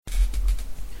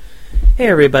Hey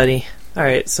everybody.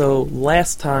 Alright, so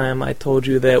last time I told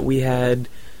you that we had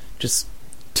just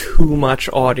too much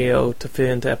audio to fit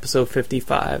into episode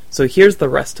 55. So here's the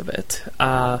rest of it.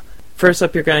 First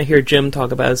up, you're going to hear Jim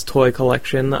talk about his toy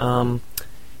collection.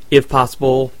 If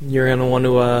possible, you're going to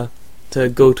want to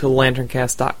go to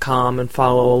LanternCast.com and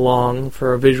follow along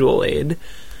for a visual aid.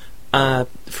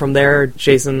 From there,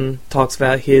 Jason talks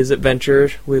about his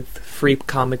adventure with Free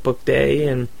Comic Book Day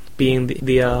and being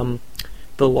the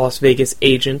Las Vegas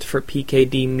agent for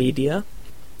PKD Media.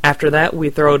 After that,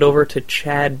 we throw it over to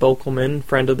Chad Bokelman,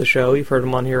 friend of the show. You've heard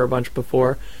him on here a bunch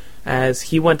before, as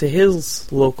he went to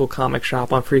his local comic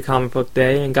shop on Free Comic Book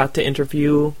Day and got to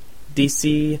interview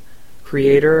DC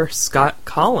creator Scott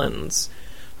Kollins,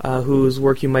 whose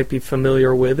work you might be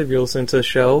familiar with if you're listening to the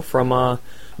show, from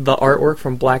the artwork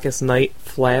from Blackest Night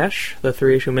Flash, the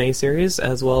 3-issue miniseries,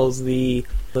 as well as the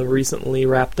recently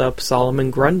wrapped up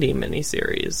Solomon Grundy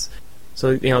miniseries.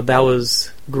 So, that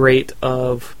was great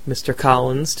of Mr.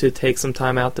 Kollins to take some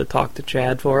time out to talk to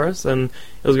Chad for us, and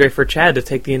it was great for Chad to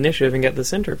take the initiative and get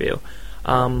this interview.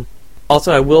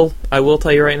 Also, I will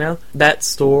tell you right now, that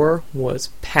store was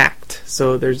packed,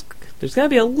 so there's going to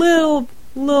be a little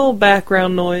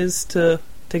background noise to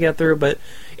get through, but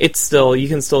it's still, you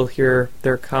can still hear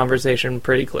their conversation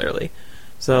pretty clearly.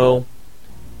 So,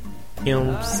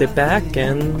 sit back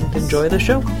and enjoy the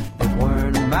show.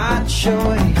 Weren't my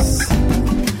choice.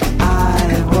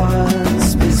 I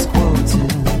was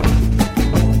misquoted,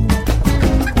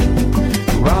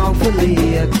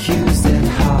 wrongfully accused and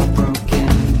heartbroken.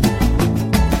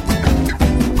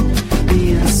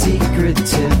 Being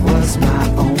secretive was my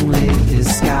only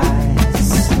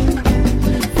disguise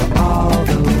for all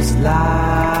those lies.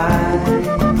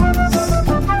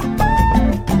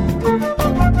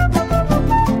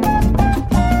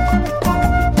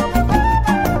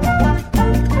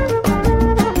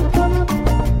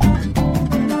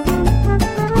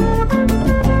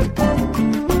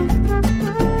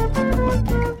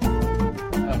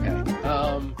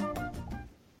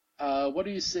 What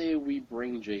do you say we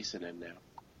bring Jason in now?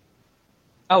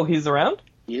 Oh, he's around?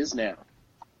 He is now.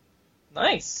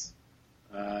 Nice.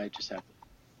 I just have to...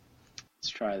 Let's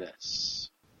try this.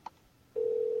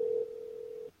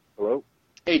 Hello?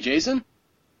 Hey, Jason?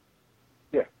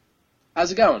 Yeah.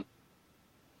 How's it going?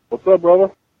 What's up,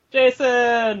 brother?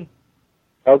 Jason!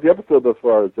 How's the episode thus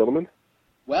far, gentlemen?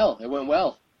 Well, it went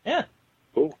well. Yeah.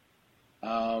 Cool.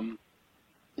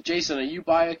 Jason, are you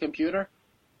by a computer?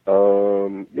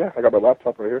 Yeah, I got my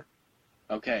laptop right here.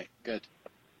 Okay, good.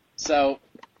 So,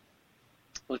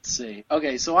 let's see.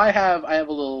 Okay, so I have a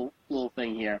little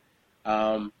thing here.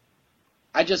 I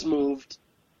just moved,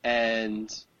 and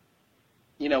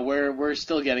we're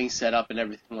still getting set up and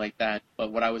everything like that.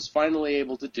 But what I was finally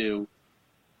able to do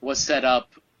was set up,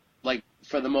 like,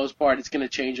 for the most part, it's going to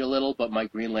change a little, but my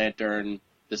Green Lantern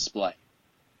display.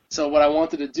 So what I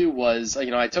wanted to do was,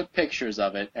 I took pictures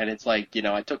of it, and it's like,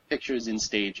 I took pictures in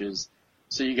stages,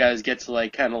 so you guys get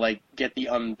to, get the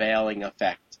unveiling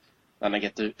effect, and I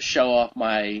get to show off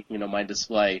my, my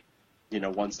display,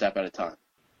 one step at a time.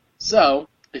 So,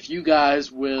 if you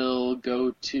guys will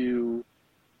go to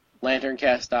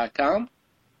LanternCast.com.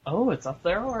 Oh, it's up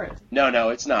there already? No,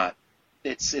 it's not.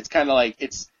 It's kind of like,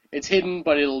 it's hidden,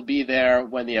 but it'll be there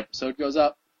when the episode goes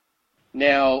up.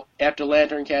 Now, after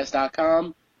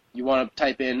LanternCast.com, you want to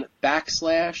type in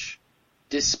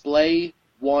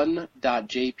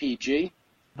 /display1.jpg.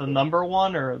 The number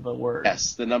one or the word?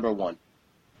 Yes, the number one.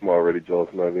 I'm already jealous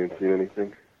and I haven't even seen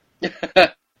anything.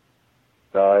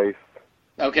 Nice.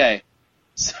 Okay,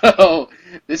 so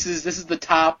this is the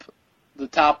top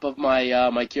of my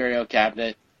my curio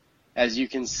cabinet. As you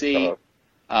can see,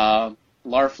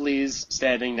 Larfleeze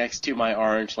standing next to my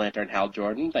Orange Lantern Hal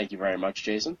Jordan. Thank you very much,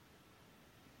 Jason.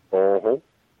 Uh-huh.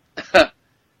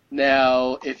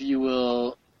 Now, if you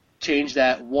will change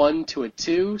that 1 to a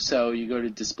 2, so you go to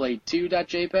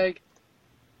display2.jpg.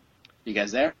 You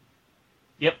guys there?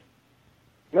 Yep.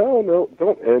 No,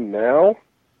 don't end now.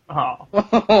 Oh.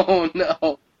 Oh,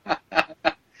 no. I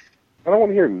don't want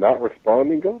to hear not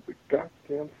responding. Go to the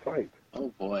goddamn site.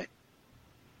 Oh, boy.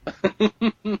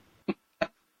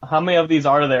 How many of these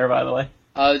are there, by the way?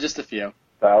 Just a few.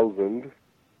 1,000.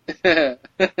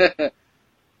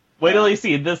 Wait till you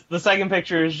see. The second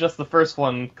picture is just the first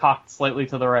one cocked slightly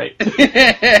to the right.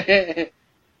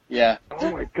 Yeah.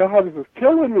 Oh my god, this is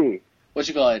killing me. What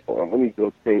you call it? Hold on, let me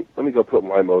go put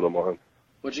my modem on.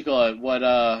 What you call it? What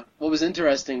was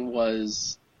interesting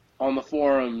was on the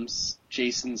forums,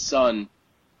 Jason's son,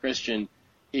 Christian,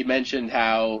 he mentioned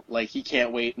how he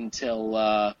can't wait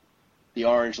until the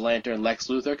Orange Lantern Lex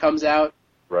Luthor comes out.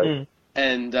 Right.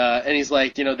 And he's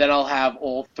like, then I'll have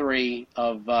all three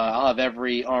of I'll have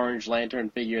every Orange Lantern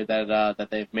figure that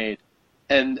they've made.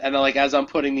 And like as I'm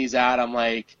putting these out, I'm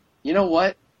like, you know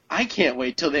what? I can't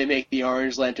wait till they make the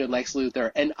Orange Lantern Lex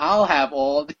Luthor, and I'll have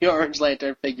all the Orange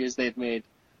Lantern figures they've made.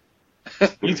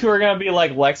 You two are gonna be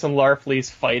like Lex and Larfleeze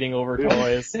fighting over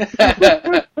toys.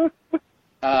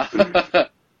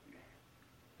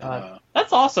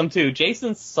 That's awesome too.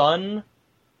 Jason's son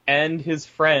and his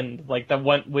friend, like that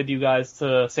went with you guys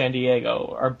to San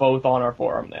Diego, are both on our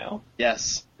forum now.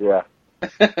 Yes. Yeah.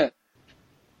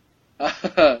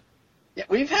 Yeah,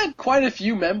 we've had quite a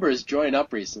few members join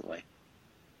up recently.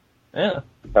 Yeah.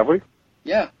 Have we?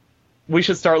 Yeah. We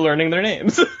should start learning their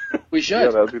names. We should.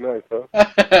 Yeah, that'd be nice,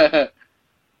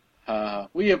 huh?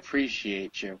 We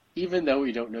appreciate you, even though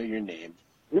we don't know your name.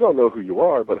 We don't know who you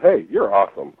are, but hey, you're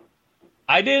awesome.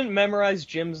 I didn't memorize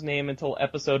Jim's name until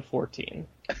episode 14.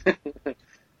 You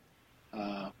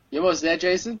almost there,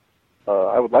 Jason?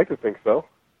 I would like to think so.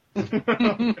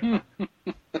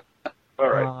 All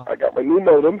right, I got my new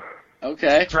modem.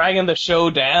 Okay. Dragging the show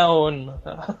down.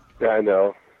 Yeah, I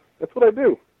know. That's what I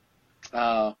do.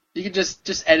 You can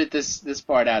just edit this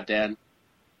part out, Dan.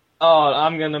 Oh,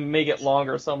 I'm gonna make it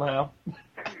longer somehow.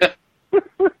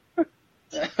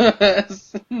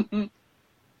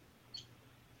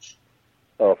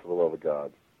 Oh, for the love of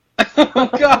God. Oh,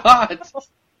 God!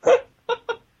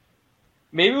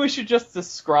 Maybe we should just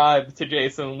describe to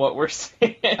Jason what we're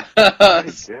saying.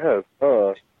 Yes,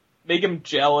 Make him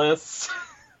jealous.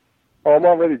 Oh, I'm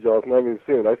already jealous, and I haven't even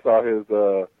seen it. I saw his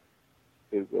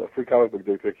free comic book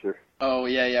day picture. Oh,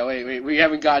 yeah, wait, we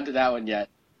haven't gotten to that one yet.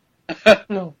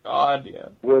 Oh, God, yeah.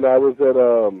 When I was at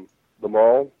the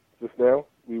mall just now,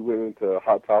 we went into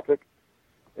Hot Topic,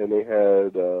 and they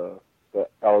had the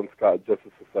Alan Scott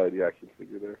Justice Society action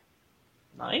figure there.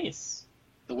 Nice.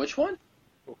 The which one?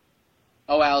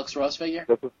 Oh, Alex Ross figure?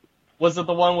 Was it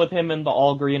the one with him in the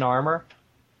all-green armor?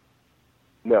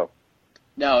 No.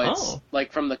 No, it's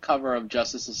like from the cover of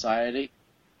Justice Society.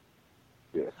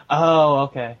 Yeah. Oh,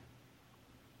 okay.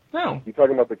 No. You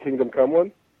talking about the Kingdom Come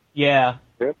one? Yeah.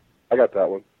 Yeah, I got that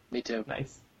one. Me too.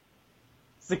 Nice.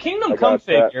 It's the Kingdom Come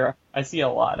figure I see a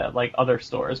lot at like other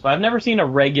stores, but I've never seen a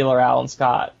regular Alan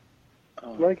Scott.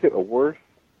 Oh. I get a worse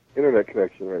internet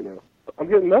connection right now. I'm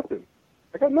getting nothing.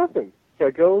 I got nothing. I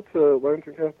go to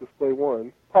LanternCast Display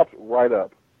 1, pops right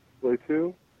up. Display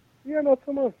 2, yeah, not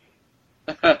so much.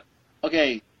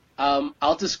 Okay,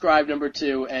 I'll describe number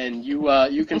 2, and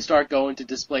you can start going to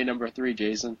display number 3,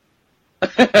 Jason.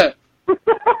 Should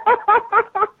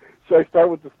I start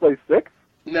with Display 6?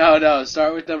 No,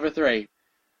 start with number 3.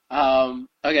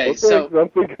 Okay, so... I'm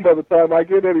thinking by the time I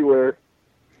get anywhere,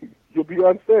 you'll be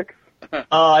on 6.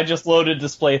 I just loaded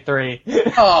display 3.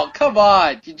 Oh, come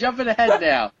on! You're jumping ahead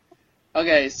now.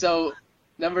 Okay, so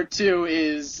number 2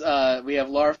 is we have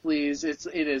Larfleeze.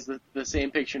 It is the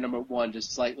same picture number 1,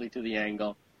 just slightly to the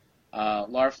angle.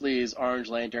 Larfleeze, Orange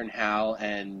Lantern, Hal,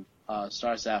 and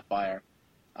Star Sapphire.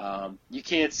 You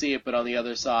can't see it, but on the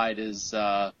other side is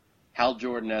Hal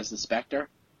Jordan as the Spectre.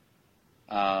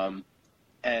 And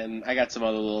I got some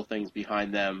other little things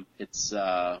behind them. It's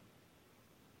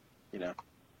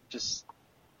just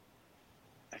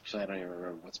actually I don't even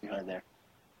remember what's behind there.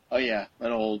 Oh yeah,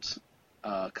 an old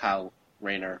Kyle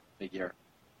Rayner figure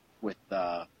with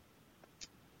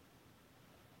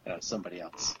somebody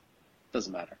else.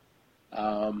 Doesn't matter.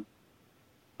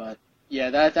 But yeah,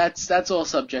 that's all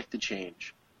subject to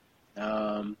change.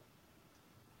 Now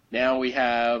we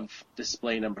have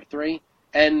display number 3,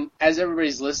 and as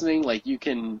everybody's listening, like you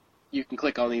can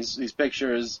click on these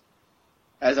pictures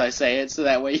as I say it, so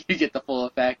that way you get the full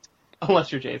effect.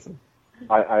 Unless you're Jason.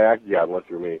 Yeah, unless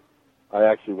you're me. I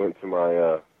actually went to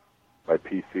my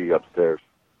PC upstairs,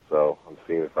 so I'm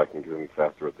seeing if I can get in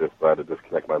faster with this. But I had to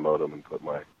disconnect my modem and put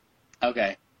my.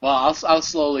 Okay. Well, I'll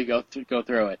slowly go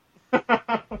through it.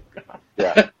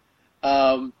 Yeah.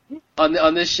 On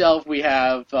this shelf we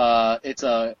have it's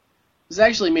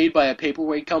actually made by a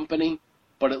paperweight company,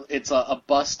 but it's a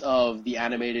bust of the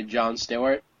animated Jon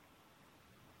Stewart.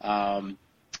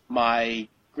 My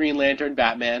Green Lantern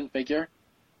Batman figure,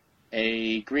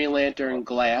 a Green Lantern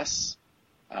Glass,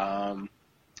 what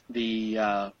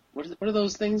are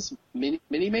those things?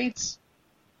 Mini-mates?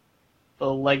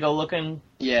 The Lego-looking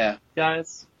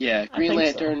guys? Yeah, Green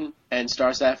Lantern and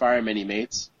Star Sapphire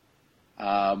Mini-mates.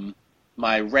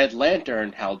 My Red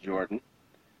Lantern Hal Jordan.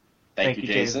 Thank you,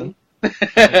 Jason.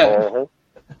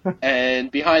 And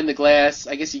behind the glass,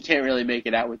 I guess you can't really make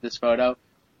it out with this photo,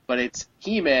 but it's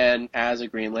He-Man as a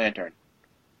Green Lantern.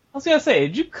 I was gonna say,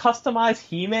 did you customize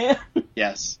He-Man?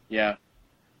 Yes, yeah.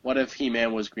 What if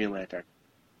He-Man was Green Lantern?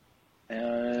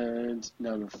 And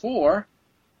number 4.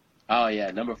 Oh,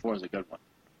 yeah, number 4 is a good one.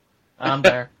 I'm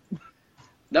there.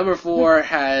 Number 4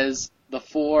 has the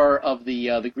 4 of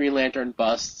the Green Lantern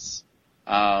busts.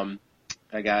 I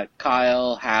got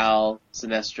Kyle, Hal,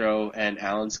 Sinestro, and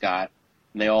Alan Scott.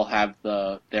 And they all have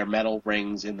their metal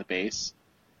rings in the base.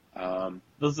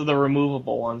 Those are the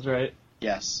removable ones, right?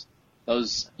 Yes.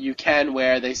 Those you can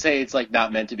wear. They say it's like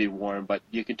not meant to be worn, but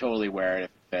you can totally wear it if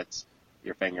it fits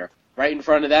your finger. Right in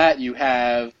front of that, you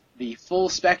have the full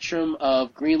spectrum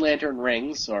of Green Lantern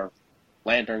rings, or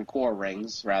Lantern Core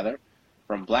rings, rather,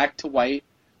 from black to white.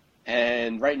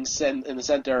 And right in the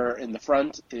center, in the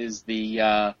front, is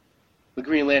the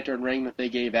Green Lantern ring that they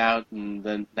gave out in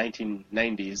the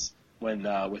 1990s when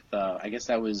I guess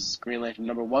that was Green Lantern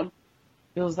number 1.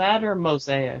 It was that or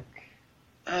Mosaic?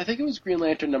 I think it was Green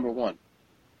Lantern number 1.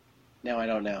 Now I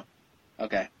don't know.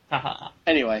 Okay. Haha.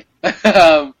 Anyway.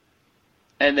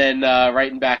 And then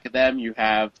right in back of them, you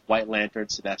have White Lantern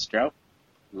Sinestro.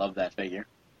 Love that figure.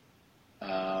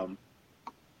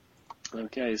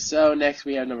 Okay, so next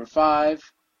we have number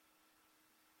 5.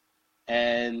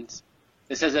 And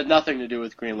this has nothing to do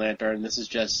with Green Lantern. This is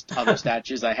just other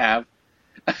statues I have.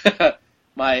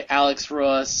 My Alex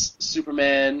Ross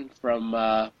Superman from,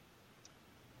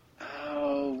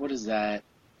 what is that?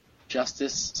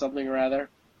 Justice something or other?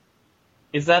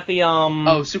 Is that the,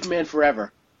 Oh, Superman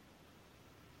Forever.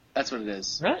 That's what it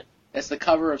is. Right? It's the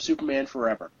cover of Superman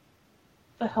Forever.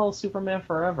 What the hell is Superman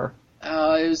Forever? It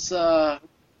was, had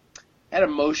a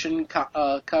motion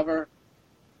cover.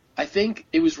 I think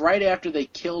it was right after they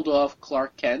killed off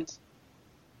Clark Kent,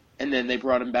 and then they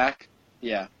brought him back.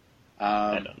 Yeah.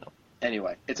 I don't know.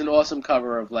 Anyway, it's an awesome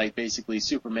cover of, like, basically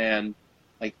Superman,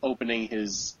 like, opening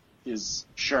his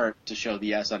shirt to show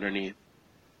the S underneath.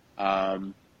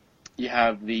 You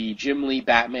have the Jim Lee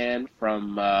Batman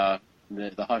from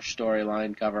the Hush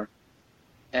storyline cover.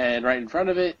 And right in front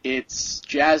of it, it's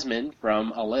Jasmine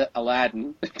from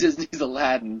Aladdin, Disney's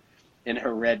Aladdin, in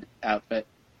her red outfit.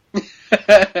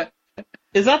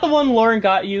 Is that the one Lauren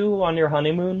got you on your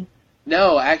honeymoon?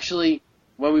 No, actually,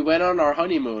 when we went on our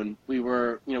honeymoon, we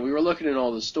were looking in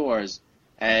all the stores,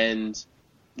 and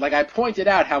like I pointed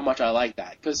out how much I like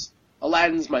that, because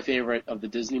Aladdin's my favorite of the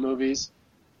Disney movies,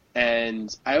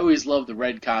 and I always loved the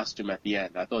red costume at the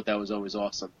end. I thought that was always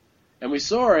awesome. And we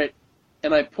saw it,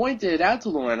 and I pointed it out to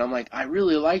Lauren. I'm like, I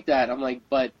really like that. I'm like,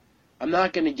 but I'm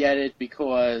not going to get it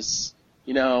because,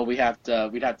 we'd have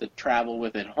to travel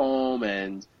with it home,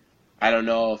 and I don't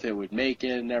know if it would make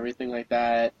it and everything like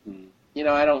that. And,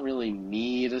 I don't really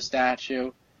need a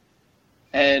statue.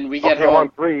 And we get home. I'm on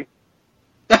 3.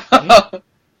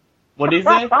 What did he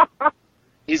say?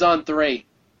 He's on 3.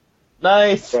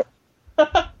 Nice. Where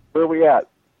are we at?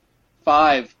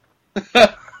 5.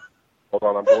 Hold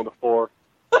on, I'm going to 4.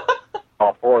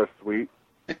 Oh, 4 is sweet.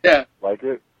 Yeah. Like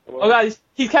it? Oh god,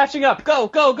 he's catching up. Go,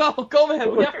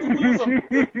 man. We have to use him.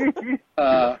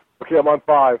 Okay, I'm on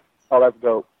 5. Oh, that's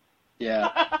dope. Yeah.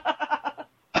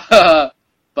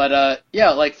 But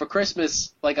like for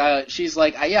Christmas, like she's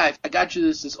like, I got you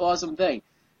this awesome thing.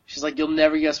 She's like, you'll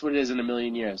never guess what it is in a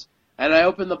million years. And I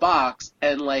opened the box,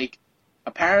 and like,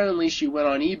 apparently she went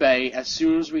on eBay as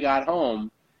soon as we got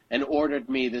home and ordered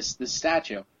me this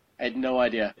statue. I had no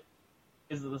idea.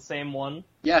 Is it the same one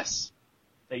Yes.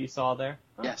 that you saw there?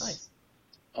 Oh, Yes. Nice.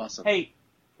 Awesome. Hey,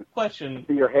 question.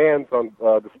 See your hands on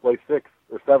display 6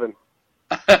 or 7.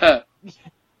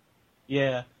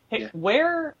 Yeah. Hey, Yeah.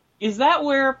 where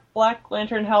Black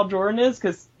Lantern Hal Jordan is?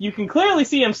 Because you can clearly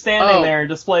see him standing there in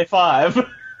display 5.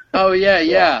 Oh, yeah.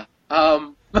 Yeah.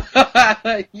 And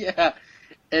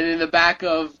in the back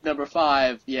of number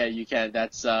 5, yeah, you can.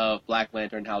 That's Black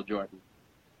Lantern Hal Jordan.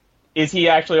 Is he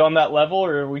actually on that level,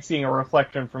 or are we seeing a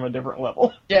reflection from a different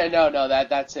level? Yeah, no,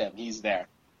 that's him. He's there.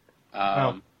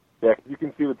 Yeah, 'cause you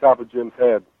can see the top of Jim's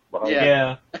head behind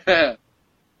him. Yeah.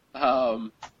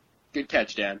 Good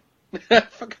catch, Dan.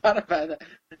 Forgot about that.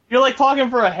 You're like talking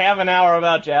for a half an hour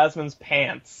about Jasmine's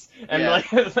pants. And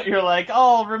like you're like,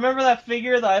 oh, remember that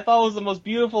figure that I thought was the most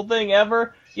beautiful thing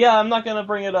ever? Yeah, I'm not going to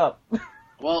bring it up.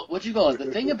 Well, what you call it?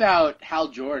 The thing about Hal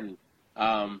Jordan,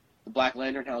 the Black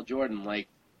Lantern Hal Jordan, like,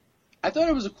 I thought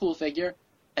it was a cool figure,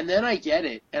 and then I get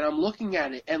it, and I'm looking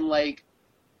at it, and like,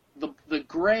 the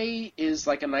gray is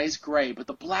like a nice gray, but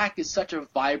the black is such a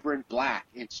vibrant black.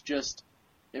 It's just,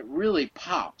 it really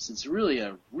pops. It's really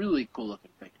a really cool looking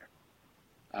figure.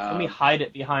 Let me hide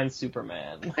it behind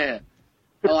Superman.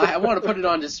 Well, I want to put it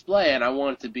on display, and I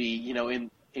want it to be,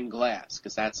 in glass,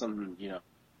 because that's something,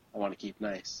 I want to keep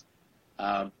nice.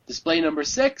 Display number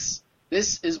 6.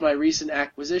 This is my recent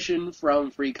acquisition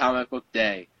from Free Comic Book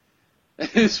Day.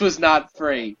 This was not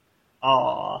free.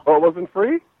 Aww. Oh, it wasn't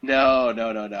free? No.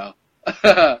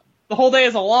 The whole day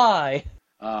is a lie.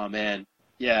 Oh, man.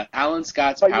 Yeah, Alan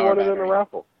Scott's I thought you power wanted battery. in a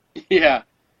raffle. Yeah.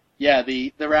 Yeah,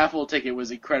 the raffle ticket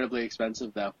was incredibly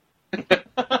expensive, though.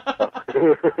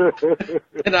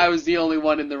 And I was the only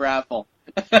one in the raffle.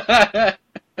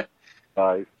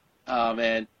 Nice. Oh,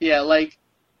 man. Yeah, like,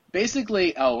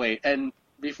 basically, oh, wait, and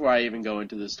before I even go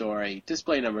into the story,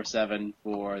 display number 7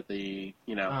 for the,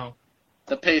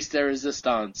 the pace de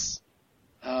resistance.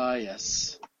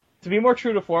 Yes. To be more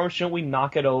true to form, shouldn't we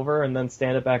knock it over and then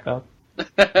stand it back up?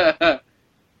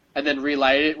 And then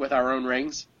relight it with our own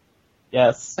rings?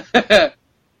 Yes.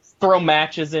 Throw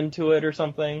matches into it or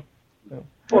something.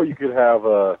 Or you could have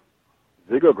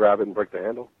Ziggo grab it and break the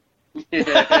handle.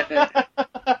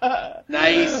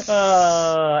 Nice.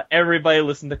 Everybody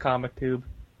listen to Comic Tube.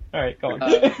 Alright, go on.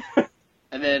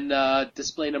 And then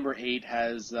display number 8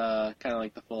 has kind of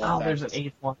like the full effect. There's an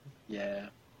 8th one. Yeah.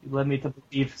 You led me to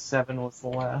believe 7 was the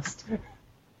last.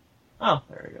 Oh,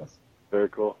 there he goes. Very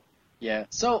cool. Yeah.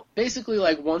 So basically,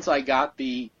 like, once I got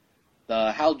the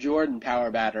Hal Jordan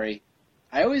power battery,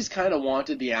 I always kind of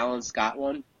wanted the Alan Scott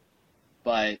one,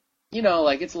 but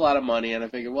like, it's a lot of money, and I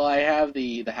figured, well, I have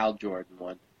the Hal Jordan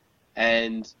one,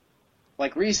 and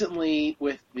like recently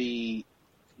with the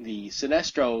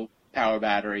Sinestro power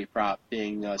battery prop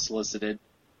being solicited,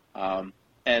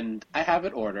 and I have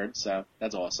it ordered, so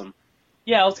that's awesome.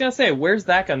 Yeah, I was gonna say, where's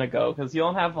that gonna go? Because you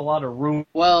don't have a lot of room.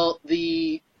 Well,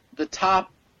 the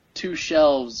top 2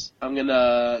 shelves, I'm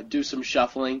gonna do some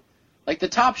shuffling. Like, the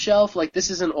top shelf, like, this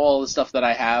isn't all the stuff that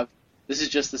I have. This is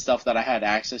just the stuff that I had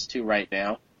access to right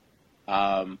now.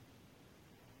 I'm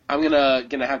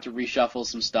gonna have to reshuffle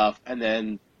some stuff, and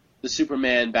then the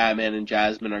Superman, Batman, and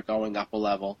Jasmine are going up a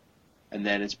level. And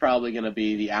then it's probably gonna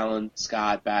be the Alan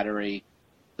Scott battery,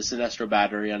 the Sinestro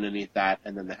battery underneath that,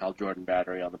 and then the Hal Jordan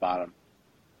battery on the bottom.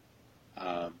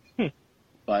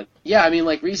 But, yeah, I mean,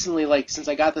 like, recently, like, since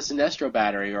I got the Sinestro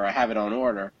battery, or I have it on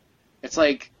order, it's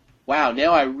like, wow,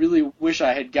 now I really wish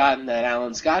I had gotten that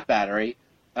Alan Scott battery,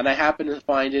 and I happened to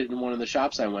find it in one of the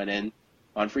shops I went in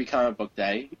on Free Comic Book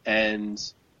Day, and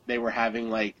they were having,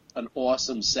 like, an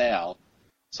awesome sale.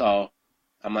 So,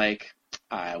 I'm like,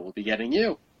 I will be getting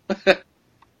you.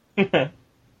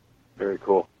 Very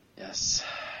cool. Yes.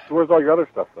 So where's all your other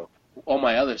stuff, though? All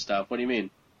my other stuff, what do you mean?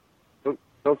 Didn't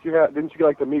you get,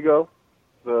 like, the Mego?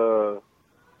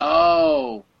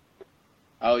 Oh,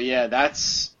 yeah,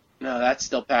 that's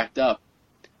still packed up.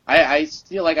 I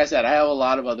feel, like I said, I have a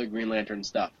lot of other Green Lantern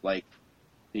stuff, like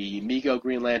the Mego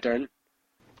Green Lantern.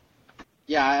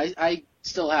 Yeah, I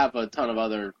still have a ton of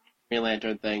other Green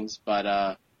Lantern things,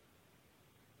 but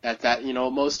that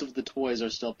most of the toys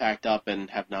are still packed up and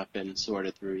have not been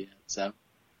sorted through yet. So,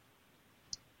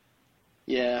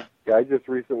 yeah. Yeah, I just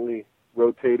recently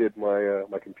rotated my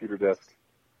my computer desk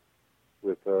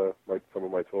with some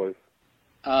of my toys.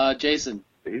 Jason.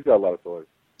 He's got a lot of toys.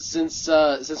 Since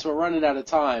we're running out of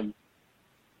time,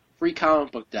 Free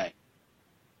Comic Book Day.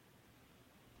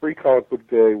 Free Comic Book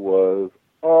Day was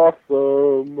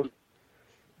awesome.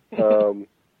 I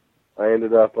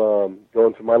ended up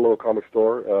going to my local comic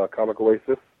store, Comic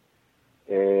Oasis,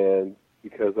 and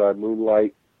because I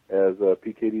moonlight as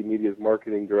PKD Media's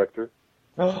marketing director,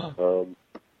 right?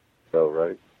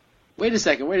 Wait a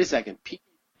second.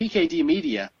 PKD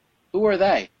Media, who are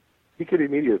they? PKD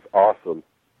Media is awesome.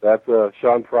 That's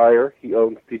Sean Pryor. He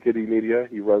owns PKD Media.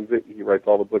 He runs it. He writes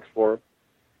all the books for him.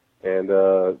 And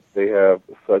they have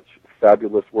such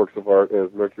fabulous works of art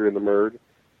as Mercury and the Murd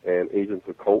and Agents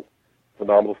of Colt.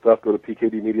 Phenomenal stuff. Go to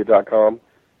pkdmedia.com.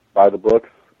 Buy the books.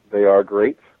 They are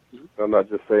great. I'm not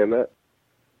just saying that.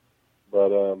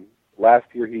 But last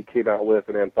year he came out with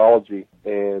an anthology.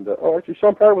 And, actually,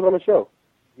 Sean Pryor was on the show.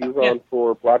 He was on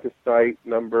for Blackest Night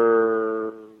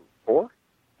number 4?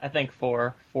 I think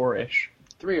 4-ish.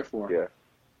 3 or 4. Yeah.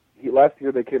 Last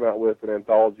year they came out with an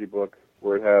anthology book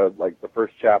where it had, like, the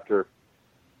first chapter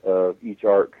of each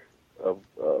arc of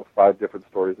 5 different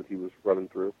stories that he was running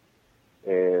through.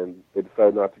 And they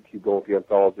decided not to keep going with the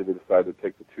anthology. They decided to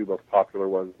take the 2 most popular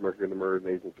ones, Mercury and the Murd and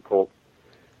Agents of Colt,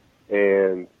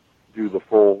 and do the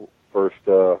full first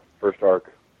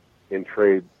arc in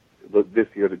trade this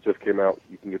year that just came out.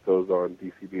 You can get those on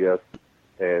DCBS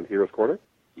and Heroes Corner.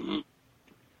 Mm-hmm.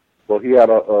 Well, he had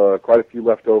quite a few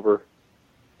left over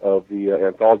of the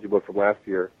anthology book from last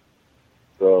year.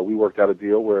 So we worked out a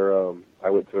deal where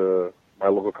I went to my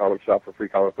local comic shop for Free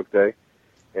Comic Book Day,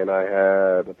 and I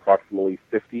had approximately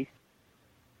 50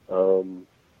 of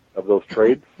those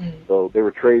trades. So they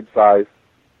were trade size,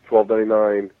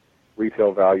 $12.99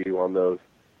 retail value on those.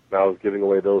 And I was giving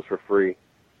away those for free,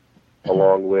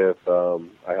 along with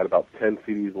I had about 10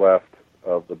 CDs left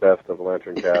of the best of the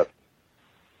LanternCast,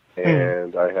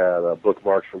 and I had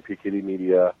bookmarks from PKD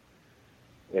Media,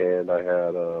 and I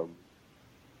had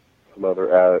some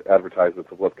other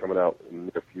advertisements of what's coming out in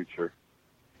the near future,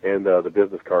 and the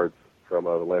business cards from the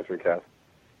LanternCast.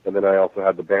 And then I also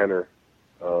had the banner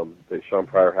that Sean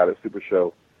Pryor had at Super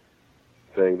Show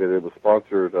saying that it was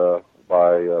sponsored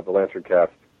by the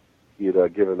LanternCast. He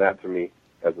had given that to me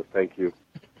as a thank you,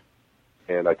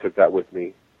 and I took that with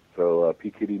me. So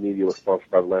PKD Media was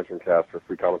sponsored by the LanternCast for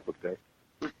Free Comic Book Day.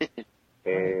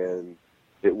 And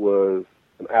it was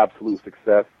an absolute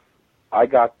success. I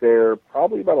got there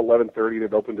probably about 11:30, and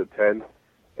it opened at 10,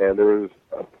 and there was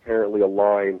apparently a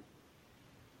line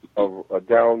of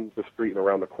down the street and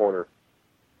around the corner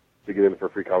to get in for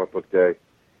Free Comic Book Day.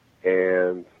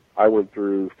 And I went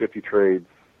through 50 trades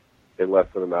in less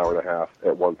than an hour and a half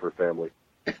at one per family.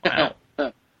 Wow.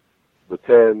 The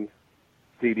 10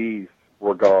 CDs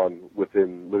were gone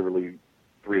within literally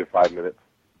 3 to 5 minutes.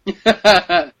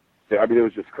 I mean, it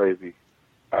was just crazy.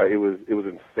 It was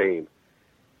insane.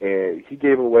 And he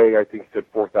gave away, I think he said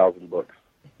 4,000 books.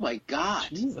 Oh my God.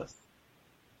 Jesus.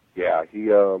 Yeah,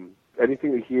 he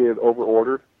anything that he had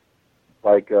over-ordered,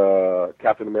 like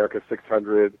Captain America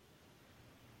 600.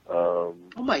 Oh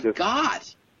my God.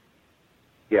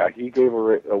 Yeah, he gave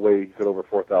away, he said, over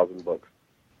 4,000 books.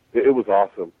 It was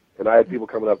awesome. And I had people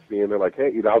coming up to me, and they're like,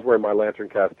 hey, I was wearing my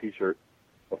LanternCast T-shirt,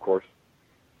 of course.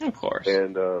 Of course.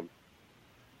 And,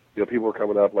 people were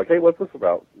coming up like, hey, what's this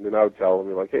about? And then I would tell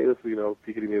them, like, hey, this is,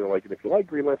 PKD Media, like, and if you like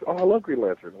Green Lantern, oh, I love Green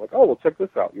Lantern. I'm like, oh, well, check this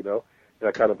out, And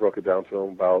I kind of broke it down to them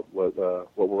about what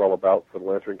we're all about for the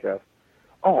LanternCast.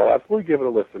 Oh, I'll absolutely give it a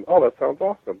listen. Oh, that sounds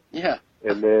awesome. Yeah.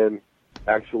 And then,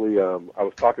 actually, I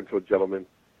was talking to a gentleman,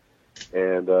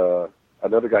 and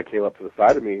another guy came up to the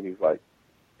side of me, and he's like,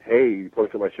 hey, he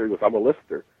points to my shirt, he goes, I'm a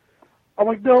listener. I'm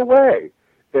like, no way.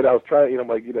 And I was trying,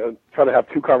 trying to have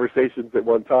two conversations at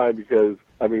one time because,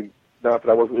 not that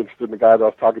I wasn't interested in the guy that I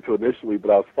was talking to initially,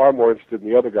 but I was far more interested in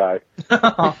the other guy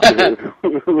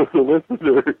who was a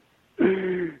listener.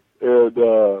 And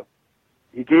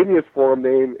he gave me his forum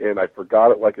name, and I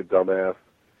forgot it like a dumbass.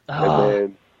 And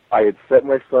then I had sent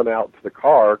my son out to the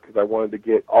car because I wanted to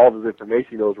get all of his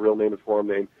information, his real name, his forum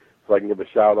name, so I can give a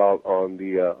shout-out on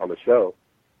the show.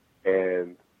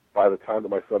 And by the time that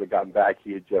my son had gotten back,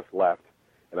 he had just left.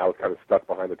 And I was kind of stuck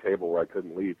behind the table where I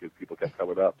couldn't leave because people kept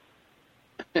coming up.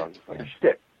 So I'm just like,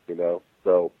 shit,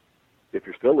 So if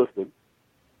you're still listening,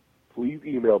 please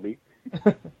email me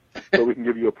so we can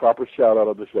give you a proper shout-out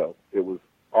on the show. It was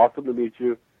awesome to meet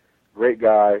you. Great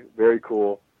guy, very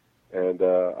cool. And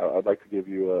I'd like to give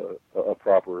you a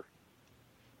proper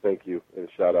thank you and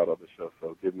shout-out on the show.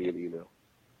 So give me an email.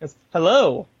 Yes.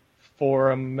 Hello,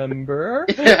 forum member.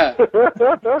 Yeah.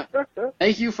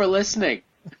 Thank you for listening.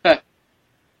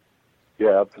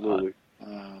 Yeah, absolutely.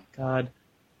 God.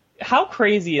 How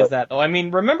crazy is that, though?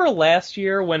 Remember last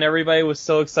year when everybody was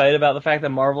so excited about the fact that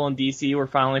Marvel and DC were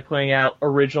finally putting out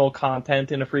original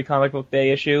content in a Free Comic Book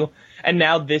Day issue? And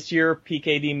now this year,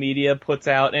 PKD Media puts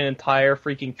out an entire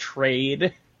freaking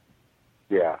trade?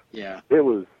 Yeah. Yeah. It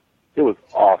was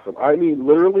awesome.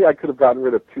 Literally, I could have gotten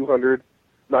rid of 200,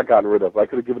 not gotten rid of, I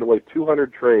could have given away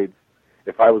 200 trades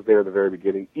if I was there at the very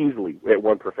beginning, easily, at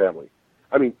one per family.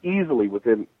 Easily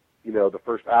within, the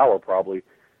first hour probably,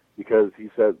 because he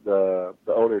said the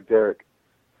owner, Derek,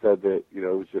 said that, it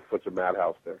was just such a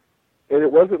madhouse there. And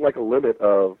it wasn't like a limit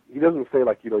of, he doesn't say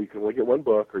like, you can only get one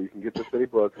book or you can get this many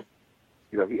books.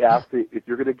 He asked if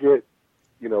you're going to get,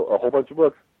 a whole bunch of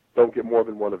books, don't get more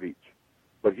than one of each.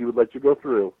 But he would let you go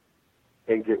through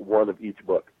and get one of each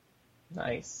book.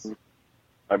 Nice.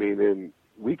 And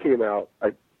we came out,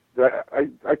 I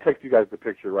texted you guys the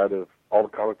picture, right, of all the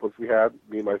comic books we had,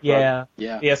 me and my son.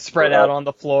 Yeah, spread out on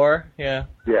the floor, yeah.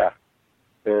 Yeah,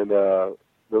 and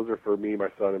those are for me, my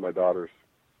son, and my daughters,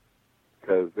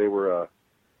 because they were,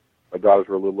 my daughters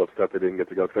were a little upset they didn't get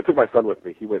to go, because I took my son with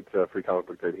me. He went to Free Comic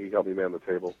Book Day. He helped me man the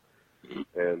table,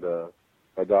 and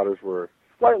my daughters were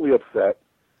slightly upset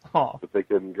that they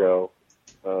couldn't go,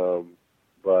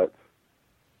 but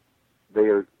they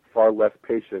are far less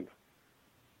patient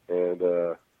and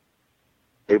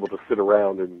able to sit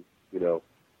around and,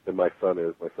 than my son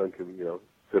is. My son can,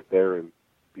 sit there and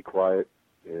be quiet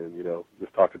and,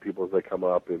 just talk to people as they come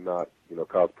up and not,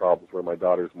 cause problems, where my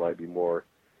daughters might be more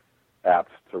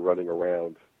apt to running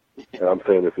around. And I'm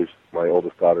saying this is my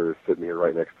oldest daughter is sitting here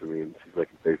right next to me, and she's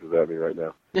making faces at me right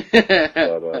now.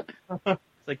 But,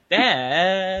 it's like,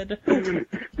 Dad!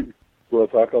 We'll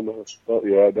talk on the... Oh,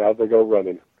 yeah, now they go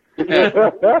running. They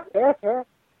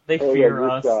fear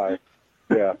us. Guy.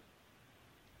 Yeah.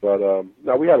 But,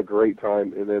 no, we had a great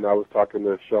time, and then I was talking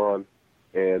to Sean,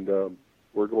 and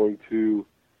we're going to,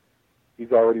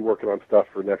 he's already working on stuff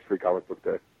for next Free Comic Book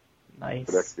Day Nice.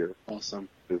 for next year. Awesome.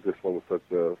 Because this one was such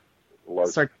a large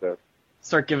success.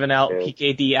 Start giving out And-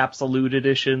 PKD Absolute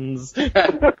editions. Chad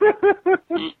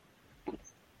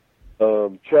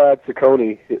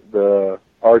Ciccone, the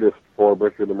artist for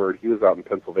Mercury and the Murd, he was out in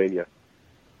Pennsylvania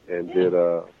and did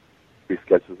free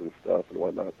sketches and stuff and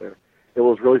whatnot there. And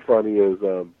what was really funny is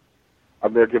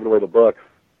I'm there giving away the books,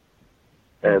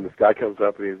 and this guy comes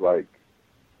up and he's like,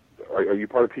 are you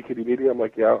part of PKD Media? I'm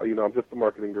like, yeah, I'm just the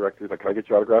marketing director. He's like, can I get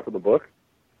your autograph in the book?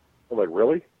 I'm like,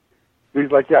 really? And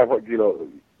he's like, yeah, well, you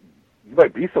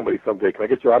might be somebody someday. Can I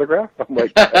get your autograph? I'm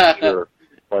like, yeah, sure,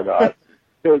 why not?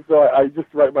 And so I just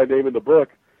write my name in the book,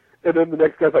 and then the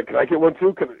next guy's like, can I get one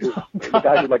too? The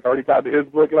guy had like already gotten his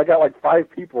book, and I got like 5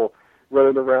 people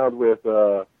running around with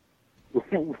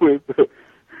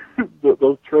with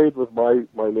those trades with my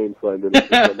name signed in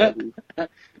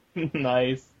it.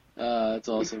 Nice. That's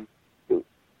awesome. It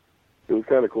was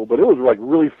kind of cool, but it was like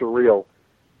really surreal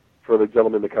for the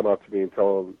gentleman to come up to me and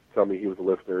tell me he was a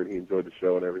listener and he enjoyed the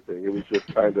show and everything. It was just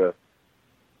kind of,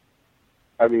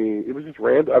 it was just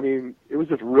random. It was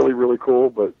just really, really cool,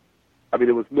 but,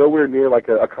 it was nowhere near like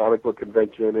a comic book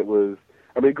convention. It was,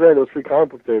 granted, it was Free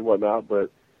Comic Book Day and whatnot,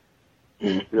 but,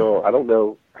 I don't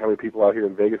know how many people out here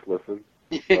in Vegas listen.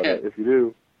 But if you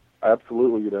do,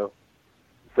 absolutely,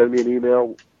 send me an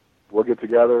email. We'll get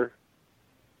together,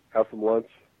 have some lunch.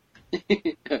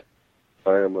 I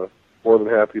am more than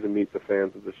happy to meet the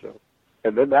fans of the show.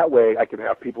 And then that way I can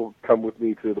have people come with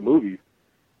me to the movies,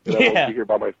 and I won't be here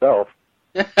by myself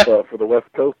for the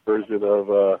West Coast version of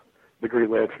the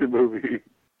Green Lantern movie.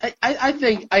 I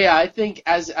think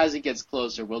as it gets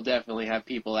closer, we'll definitely have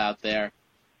people out there.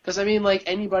 Because,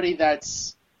 anybody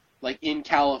that's, in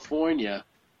California,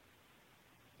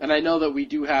 and I know that we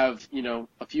do have,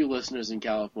 a few listeners in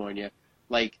California,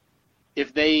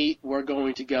 if they were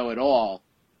going to go at all,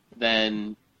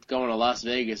 then going to Las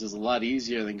Vegas is a lot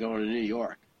easier than going to New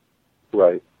York.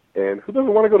 Right. And who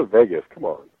doesn't want to go to Vegas? Come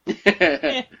on.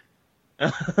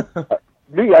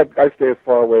 Me, I stay as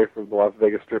far away from the Las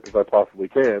Vegas Strip as I possibly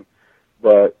can.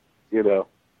 But,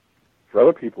 for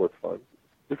other people, it's fun.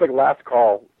 Just like last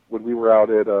call, when we were out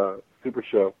at Super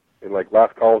Show, and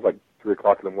last call was 3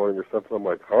 o'clock in the morning or something. I'm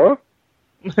like, huh?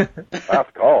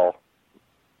 Last call?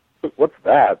 What's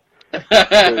that?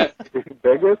 In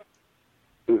Vegas,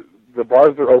 the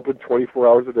bars are open 24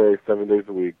 hours a day, 7 days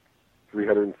a week,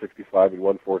 365 and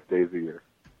 1/4 days a year.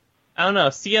 I don't know.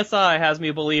 CSI has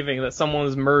me believing that someone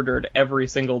is murdered every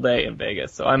single day in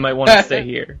Vegas, so I might want to stay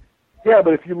here. Yeah,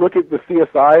 but if you look at the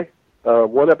CSI,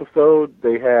 one episode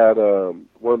they had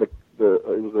one of it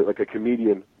was like a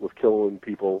comedian was killing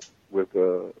people with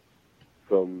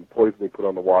some poison they put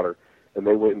on the water, and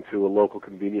they went into a local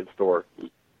convenience store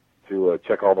to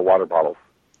check all the water bottles,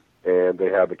 and they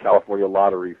had the California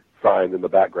lottery sign in the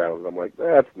background, and I'm like,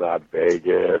 that's not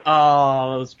Vegas.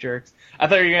 Oh, those jerks. I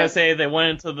thought you were going to say they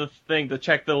went into the thing to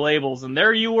check the labels, and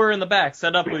there you were in the back,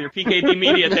 set up with your PKD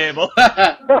media table.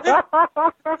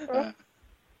 But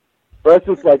it's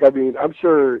just I'm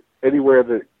sure anywhere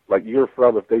that, you're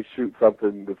from, if they shoot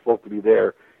something that's supposed to be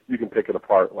there, you can pick it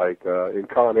apart. In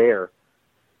Con Air,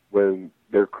 when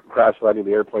they're crash landing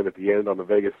the airplane at the end on the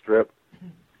Vegas Strip,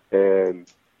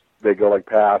 and they go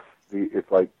past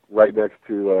it's right next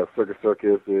to Circus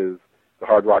Circus is the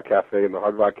Hard Rock Cafe, and the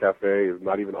Hard Rock Cafe is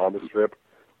not even on the Strip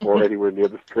or anywhere near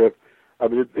the Strip.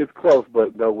 It's close,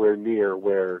 but nowhere near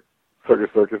where Circus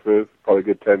Circus is, probably a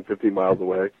good 10, 15 miles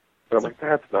away. And I'm like,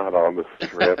 that's not on the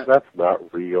Strip. That's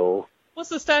not real. What's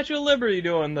the Statue of Liberty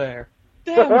doing there?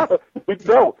 Damn. We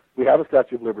have a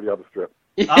Statue of Liberty on the Strip.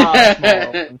 Small.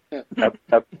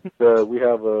 We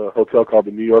have a hotel called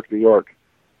the New York, New York,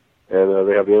 and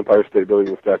they have the Empire State Building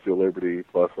and the Statue of Liberty,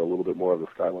 plus a little bit more of the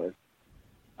skyline.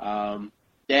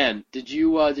 Dan, did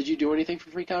you do anything for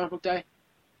Free Comic Book Day?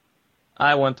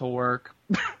 I went to work.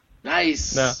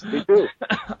 Nice. No. Me too.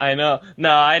 I know.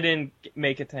 No, I didn't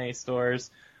make it to any stores.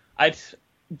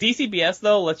 DCBS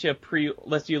though lets you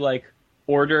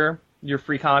order your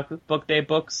Free Comic Book Day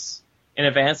books in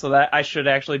advance, so that I should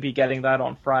actually be getting that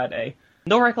on Friday.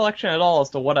 No recollection at all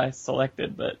as to what I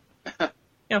selected, but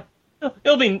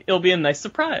it'll be a nice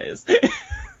surprise.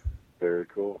 Very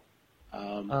cool.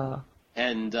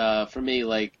 And for me,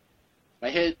 I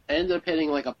ended up hitting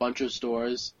a bunch of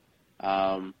stores.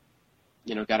 Got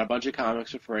a bunch of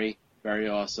comics for free. Very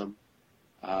awesome.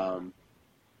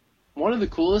 One of the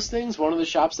coolest things, one of the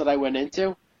shops that I went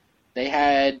into, they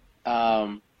had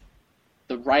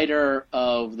the writer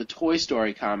of the Toy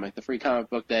Story comic, the Free Comic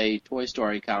Book Day Toy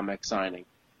Story comic signing.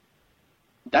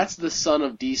 That's the son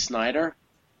of Dee Snider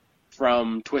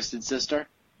from Twisted Sister.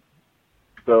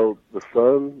 So the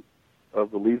son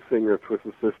of the lead singer of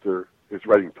Twisted Sister is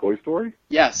writing Toy Story?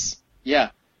 Yes.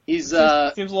 Yeah. He's Seems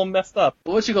a little messed up.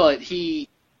 what you call it? He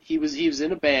was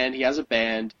in a band. He has a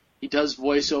band. He does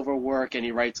voiceover work and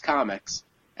he writes comics.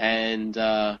 And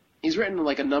he's written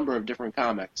like a number of different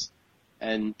comics.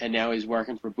 And now he's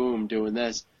working for Boom doing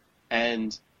this.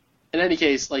 And in any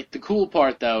case, like the cool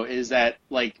part though is that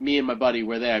like me and my buddy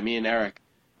were there, me and Eric,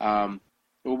 we're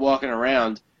walking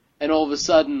around, and all of a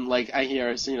sudden like I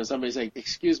hear somebody say,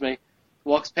 "Excuse me,"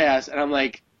 walks past, and I'm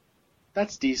like,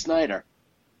 "That's Dee Snider."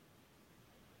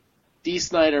 Dee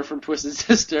Snider from Twisted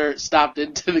Sister stopped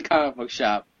into the comic book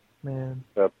shop. Man.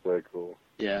 That's very cool.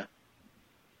 Yeah.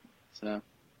 So,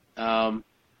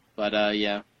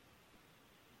 yeah.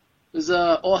 It was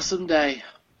an awesome day.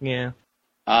 Yeah.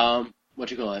 What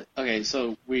you call it? Okay,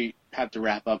 so we have to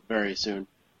wrap up very soon.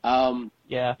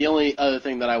 Yeah. The only other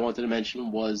thing that I wanted to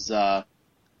mention was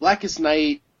Blackest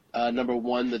Night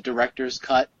 #1, the director's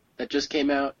cut that just came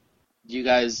out. Did you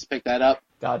guys pick that up?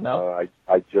 God, no.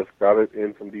 I just got it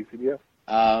in from DCBS.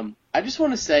 I just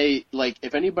want to say, like,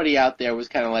 if anybody out there was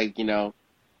kind of like,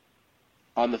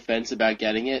 on the fence about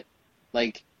getting it,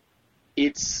 like,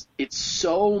 it's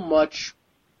so much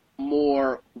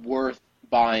more worth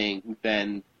buying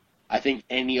than I think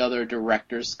any other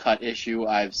director's cut issue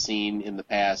I've seen in the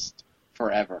past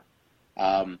forever.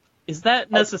 Is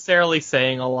that necessarily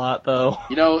saying a lot, though?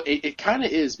 It kind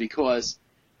of is, because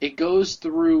it goes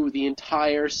through the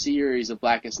entire series of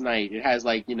Blackest Night. It has,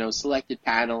 like, selected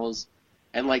panels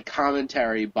and, like,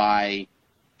 commentary by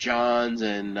Johns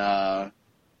and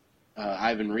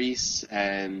Ivan Reis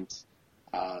and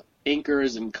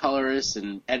inkers and colorists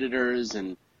and editors,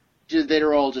 and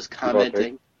they're all just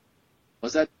commenting.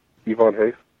 Was that? Yvonne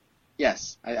Hayes?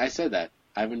 Yes, I said that.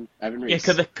 Ivan Reis.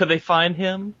 Yeah, could they find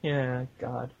him? Yeah,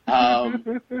 God.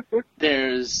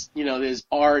 There's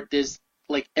art. There's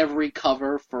like every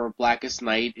cover for Blackest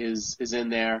Night is in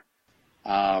there.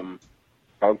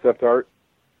 Concept art?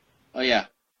 Oh yeah,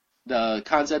 the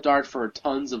concept art for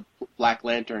tons of Black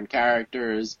Lantern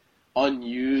characters,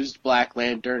 unused Black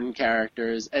Lantern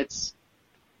characters. It's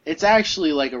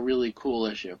actually like a really cool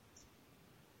issue.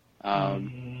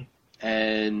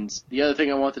 And the other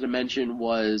thing I wanted to mention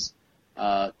was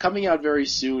coming out very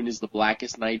soon is the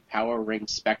Blackest Night Power Ring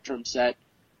Spectrum set.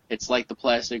 It's like the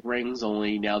plastic rings,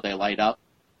 only now they light up.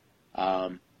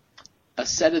 A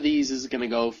set of these is going to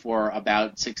go for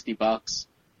about $60,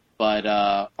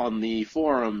 but on the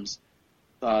forums,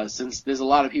 since there's a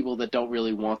lot of people that don't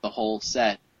really want the whole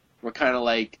set, we're kind of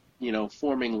like,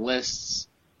 forming lists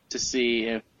to see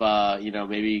if,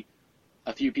 maybe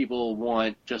a few people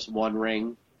want just one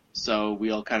ring, so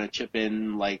we'll kind of chip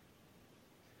in, like,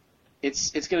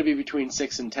 it's going to be between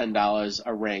 $6 and $10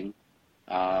 a ring,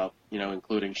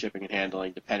 including shipping and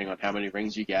handling, depending on how many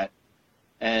rings you get.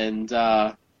 And,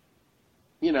 that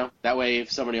way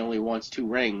if somebody only wants 2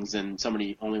 rings and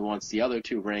somebody only wants the other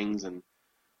 2 rings and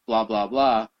blah, blah,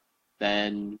 blah,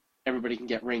 then everybody can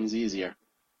get rings easier.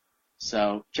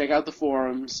 So check out the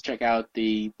forums, check out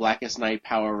the Blackest Night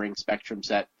Power Ring Spectrum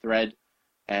set thread,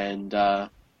 and,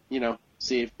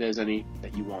 see if there's any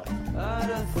that you want.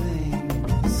 Other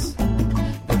things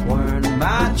that weren't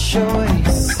my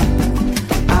choice.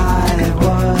 I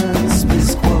was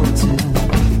misquoted,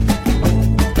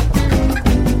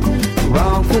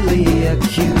 wrongfully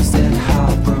accused and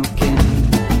heartbroken.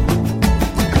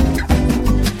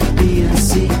 Being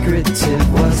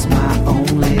secretive was my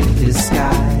only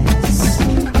disguise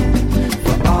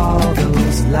for all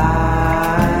those lies.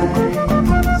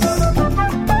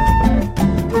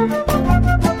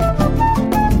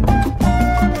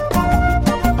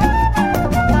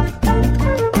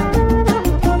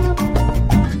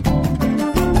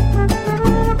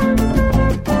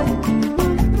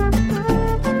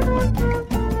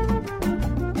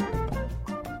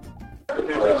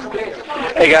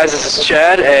 Hey guys, this is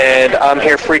Chad, and I'm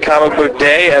here Free Comic Book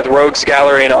Day at the Rogues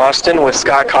Gallery in Austin with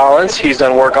Scott Kollins. He's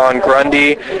done work on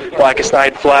Grundy, Blackest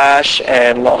Night Flash,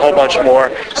 and a whole bunch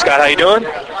more. Scott, how you doing?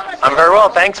 I'm very well,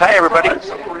 thanks. Hi, everybody.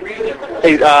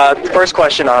 Hey, the first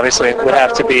question, obviously, would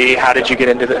have to be, how did you get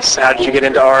into this? How did you get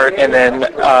into art? And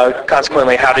then,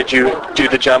 consequently, how did you do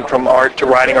the jump from art to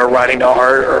writing, or writing to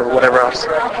art, or whatever else?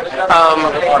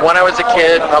 When I was a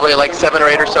kid, probably like 7 or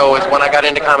 8 or so, was when I got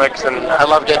into comics, and I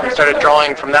loved it and started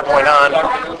drawing from that point on.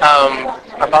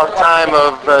 about the time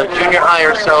of junior high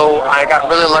or so, I got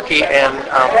really lucky, and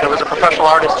there was a professional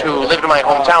artist who lived in my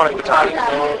hometown at the time.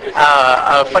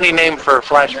 A funny name for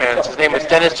Flash fans. His name was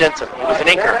Dennis Jensen. He was an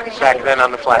inker back then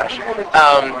on the Flash.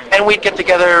 And we'd get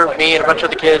together, me and a bunch of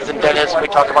the kids and Dennis, and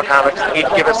we'd talk about comics. He'd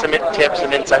give us some tips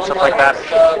and insights, stuff like that.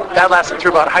 That lasted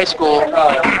through about high school,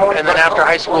 and then after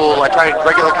high school, I tried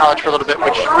regular college for a little bit,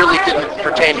 which really didn't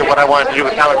pertain to what I wanted to do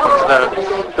with comic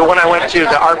books. The one I went to,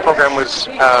 the art program, was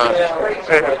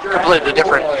completely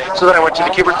different. So then I went to the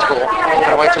Kubert School.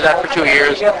 I went to that for 2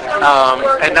 years,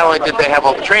 and not only did they have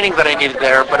all the training that I needed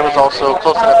there, but it was also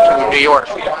close enough to New York,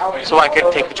 so I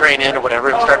could take the train in or whatever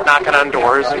and start knocking on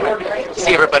doors and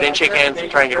see everybody and shake hands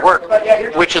and try and get work,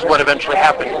 which is what eventually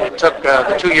happened. It took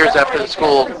the 2 years after the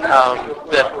school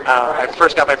that I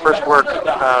first got my first work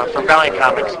from Valiant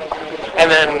Comics, and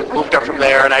then moved up from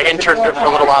there, and I interned for a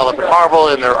little while up at Marvel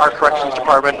in their art corrections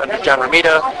department under John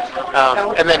Romita,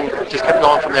 and then just kept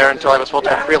going from there until I was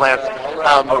full-time freelance.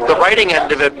 The writing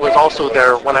end of it was also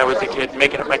there when I was a kid,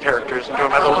 making up my characters and doing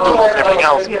my little doodles and everything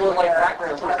else.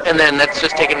 And then that's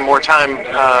just taken more time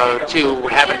to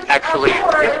have it actually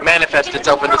manifest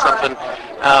itself into something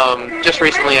just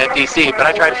recently at DC. But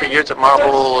I tried for years at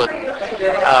Marvel, and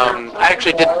I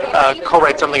actually did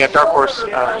co-write something at Dark Horse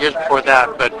years before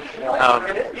that, but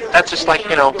that's just like,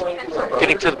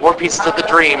 getting to more pieces of the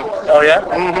dream. Oh, yeah?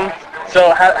 Mm-hmm.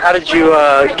 So how did you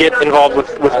get involved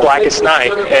with Blackest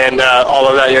Night and all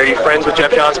of that? Are you friends with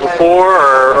Jeff Johns before,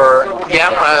 or?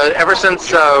 Yeah, ever since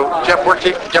Jeff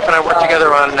and I worked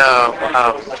together on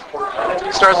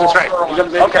Stars and Stripes.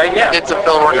 Okay, yeah. Did some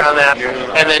film work on that,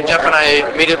 and then Jeff and I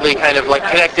immediately kind of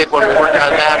connected when we worked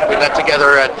on that. We met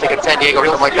together at San Diego or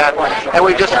something like that, and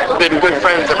we've just been good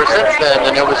friends ever since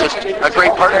then. And it was just a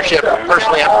great partnership,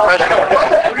 personally and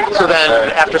professionally. So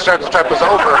then, after Stars and Stripes was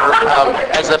over,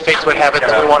 as the fates would have it,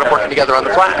 that we wanted working together on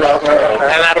the Flash,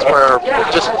 and that's where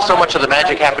just so much of the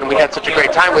magic happened. We had such a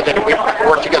great time with it, and we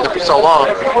worked together for so long.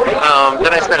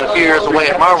 Then I spent a few years away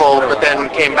at Marvel, but then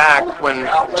came back when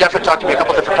Jeff had talked to me a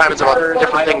couple different times about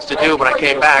different things to do when I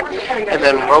came back, and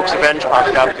then Rogue's Revenge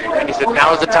popped up, and he said,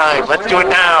 "Now's the time, let's do it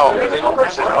now." I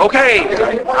said, "Okay,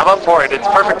 I'm up for it, it's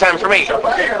perfect time for me."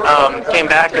 Came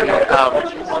back, and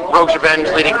Rogue's Revenge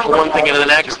leading from one thing into the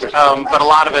next, but a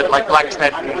lot of it, like Blackest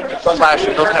Night and Flash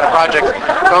and those kind of projects,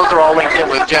 those are all linked in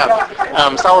with Jeff.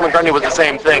 Solomon Grundy was the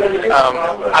same thing.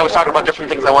 I was talking about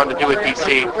different things I wanted to do with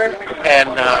DC,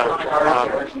 and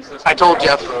I told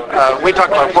Jeff, we talked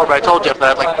about it before, but I told Jeff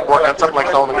that I'd like to work on something like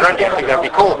Solomon Grundy. I think that would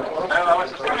be cool.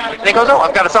 And he goes, "Oh,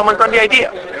 I've got a Solomon Grundy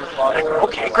idea." I go,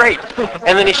 "Okay, great."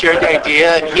 And then he shared the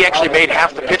idea, and he actually made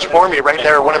half the pitch for me right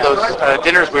there at one of those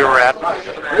dinners we were at.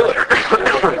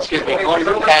 Excuse me.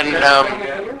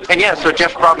 And yeah, so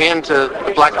Jeff brought me into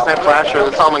the Blackest Night Flash or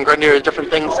the Solomon Grundy or different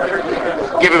things,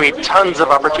 giving me tons of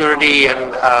opportunity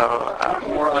and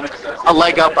a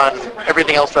leg up on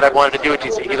everything else that I wanted to do at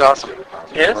DC. He's awesome.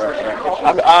 Yes.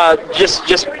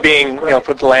 Just being,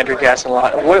 put the LanternCast in a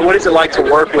lot. What is it like to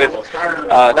work with,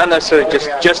 not necessarily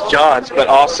just Johns, but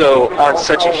also on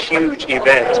such a huge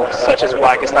event such as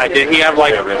Blackest Night? Did he have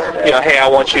hey, I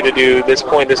want you to do this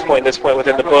point, this point, this point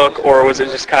within the book, or was it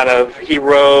just kind of he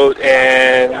wrote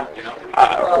and?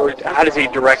 Or how does he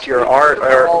direct your art,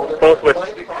 or both with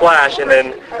Flash, and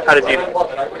then how does he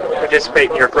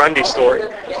participate in your Grundy story,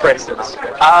 for instance?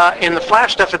 In the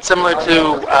Flash stuff, it's similar to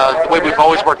the way we've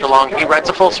always worked along. He writes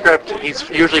a full script. He's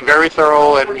usually very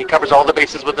thorough, and he covers all the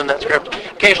bases within that script.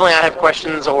 Occasionally I have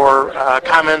questions or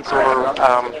comments or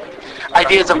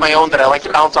ideas of my own that I like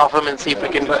to bounce off him and see if we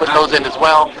can put those in as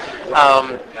well.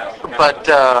 But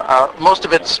most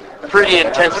of it's pretty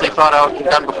intensely thought out and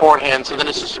done beforehand, so then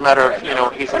it's just a matter of,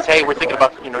 he says, "Hey, we're thinking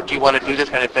about, do you want to do this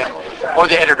kind of thing?" Or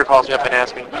the editor calls me up and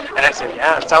asks me, and I say,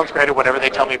 "Yeah, it sounds great," or whatever they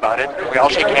tell me about it. We all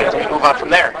shake hands and we move on from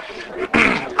there.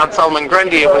 On Solomon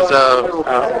Grundy, it was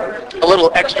a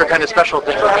little extra kind of special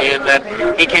thing for me in that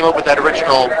he came up with that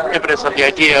original impetus of the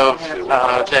idea of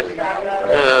that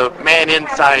the man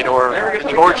inside, or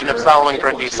the origin of Solomon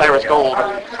Grundy, Cyrus Gold,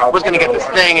 was going to get this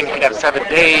thing, and he'd have 7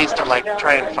 days to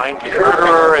try and find the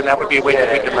murderer, and that would be a way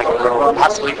that we could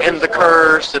possibly end the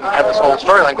curse and have this whole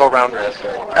storyline go around.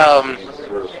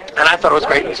 And I thought it was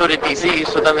great, and so did DC.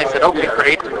 So then they said, "Okay,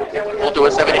 great, we'll do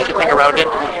a 7-issue thing around it."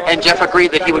 And Jeff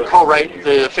agreed that he would co-write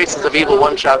the Faces of Evil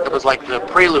one-shot that was like the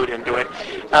prelude into it.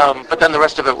 But then the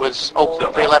rest of it was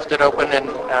open. They left it open and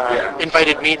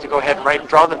invited me to go ahead and write and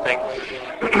draw the thing,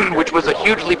 which was a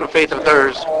huge leap of faith of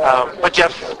theirs. But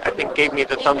Jeff, I think, gave me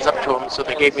the thumbs up to him, so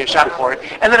they gave me a shot for it.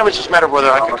 And then it was just a matter of whether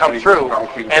I could come through.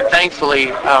 And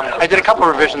thankfully, I did a couple of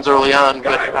revisions early on,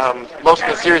 but most of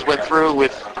the series went through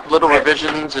with little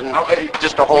revisions and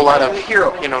just a whole lot of,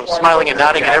 smiling and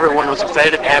nodding, and everyone was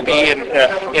excited and happy, and,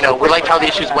 we liked how the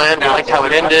issues went, we liked how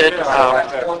it ended,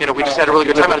 we just had a really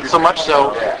good time at it, so much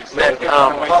so that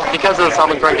because of the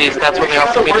Solomon Grundys, that's when they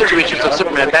also made the 2 issues of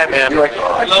Superman Batman,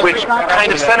 which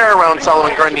kind of center around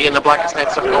Solomon Grundy and the Blackest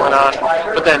Night stuff going on,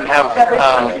 but then have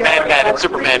Batman and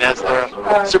Superman as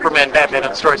the Superman Batman of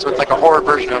the story, so it's like a horror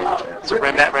version of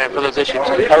Superman Batman for those issues.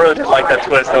 I really did like that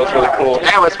twist. That was really cool.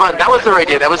 Yeah, it was fun. That was their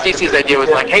idea. That was DC's idea. It was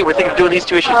like, hey, we're thinking of doing these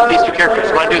 2 issues with these 2 characters.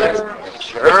 You want to do this?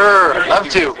 Sure, love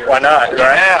to. Why not? Right?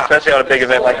 Yeah. Especially on a big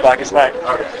event like Blackest Night.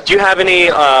 Do you have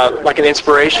any, like an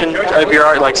inspiration of your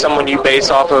art, like someone you base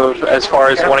off of as far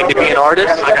as wanting to be an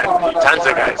artist? I got tons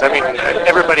of guys. I mean,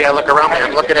 everybody I look around me,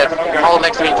 I'm looking at Paul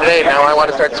next to me today. Now I want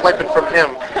to start swiping from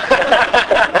him.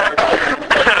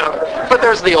 But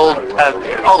there's the old,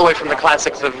 all the way from the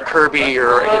classics of Kirby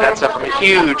or any of that stuff. I'm a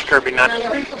huge Kirby nut,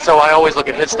 so I always look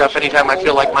at his stuff anytime I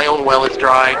feel like my own well is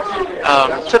dry.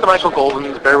 To the Michael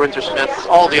Goldens, the Barry Windsor Smiths,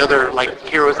 all the other like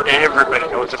heroes that everybody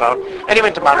knows about, and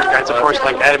even to modern guys, of course,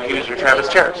 like Adam Hughes or Travis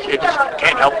Charest. You just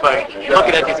can't help but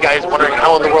looking at these guys, wondering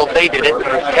how in the world they did it.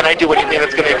 Can I do anything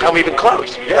that's going to come even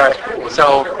close?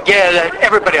 So yeah,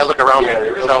 everybody I look around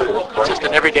at. So it's just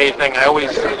an everyday thing. I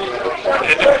always.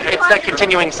 It's that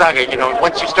continuing saga,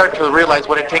 once you start to realize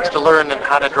what it takes to learn and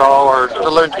how to draw or to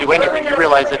learn to do anything, you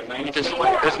realize that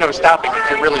there's no stopping if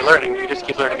you're really learning. You just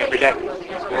keep learning every day.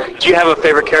 Do you have a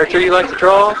favorite character you like to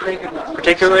draw,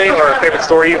 particularly, or a favorite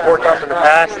story you've worked on from the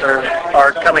past or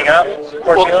are coming up?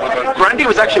 Well, Grundy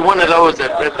was actually one of those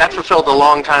that fulfilled a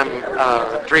long time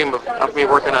dream of me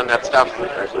working on that stuff.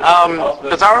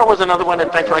 Bizarro was another one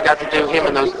that thankfully I got to do him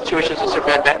in those 2 issues of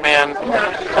Superman Batman.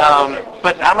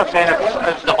 But I'm a fan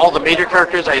of all the major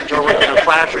characters. I enjoy working on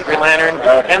Flash or Green Lantern,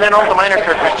 and then all the minor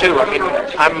characters too. I mean,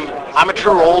 I'm a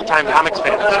true old-time comics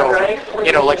fan,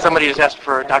 so like somebody just asked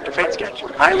for a Dr. Fate sketch.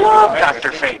 I love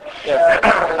Dr. Fate,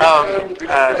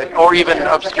 or even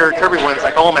obscure Kirby ones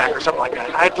like OMAC or something like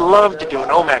that. I'd love to do an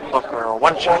OMAC book or a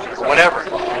one-shot or whatever.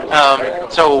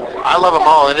 So I love them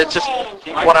all, and it's just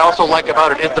what I also like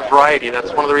about it is the variety.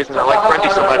 That's one of the reasons I like Grundy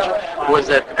so much, was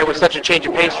that it was such a change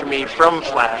of pace for me from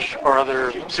Flash or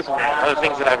other Superman, other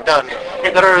things that I've done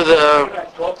that are the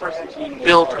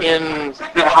built-in,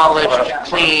 polished,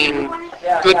 clean,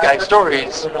 good guy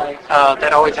stories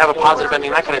that always have a positive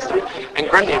ending, that kind of stuff. And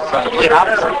Grundy is the complete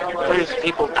opposite. There's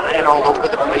people dying all over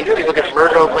the place, people get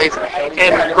murdered all over the place,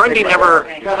 and Grundy never,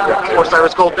 or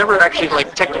Cyrus Gold, never actually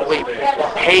technically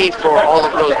pay for all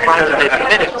of those crimes that they've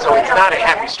committed, so it's not a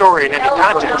happy story in any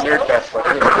context.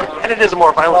 And it is a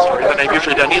more violent story than I've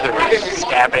usually done either.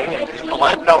 Stabbing and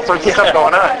blood and all sorts of stuff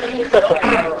going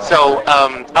on. So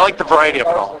I like the variety of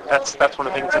it all. That's one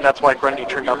of the things, and that's why Grundy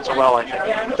turned out so well, I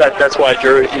think. That's why I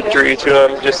drew you to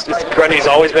him. Just Grundy's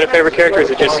always been a favorite character. Is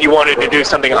it just you wanted to do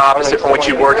something opposite from what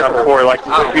you worked on before, like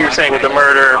you were saying with the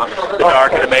murder, the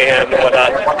dark, and the mayhem, and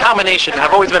whatnot? A combination.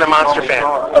 I've always been a monster fan.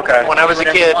 Okay. When I was a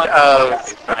kid,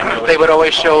 they would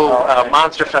always show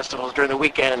monster festivals during the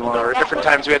weekend, or different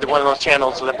times we had one of those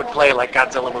channels that would play like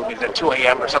Godzilla movies at 2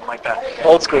 a.m. or something like that.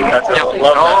 Old school Godzilla.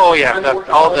 Yeah. Oh yeah,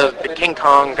 all the King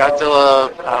Kong,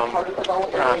 Godzilla,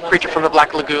 Creature from the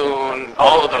Black Lagoon,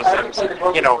 all of those things.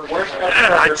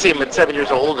 I'd see him at 7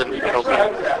 years old and be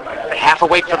half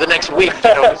awake for the next week,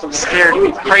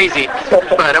 scared crazy.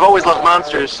 But I've always loved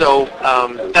monsters, so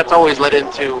that's always led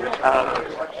into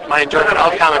my enjoyment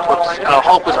of comic books.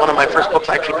 Hulk was one of my first books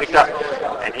I actually picked up,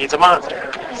 and he's a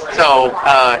monster. So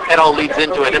it all leads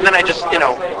into it. And then I just,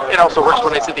 it also works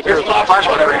when I see the heroes with the Flash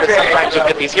cover, because sometimes you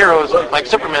get these heroes like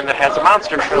Superman that has a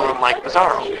monster villain like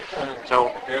Bizarro.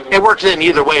 So it works in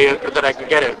either way that I can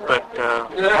get it, but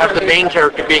have the main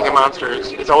character being a monster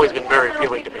has always been very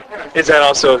appealing to me. Is that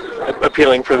also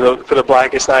appealing for the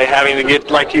Blackest Night, having to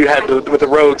get, like you had with the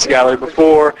Rogues Gallery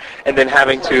before, and then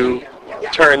having to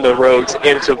turn the rogues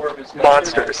into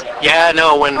monsters? Yeah,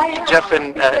 no, when Jeff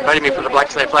invited me for the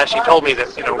Blackest Night Flash, he told me that,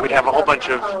 we'd have a whole bunch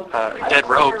of dead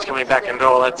rogues coming back and do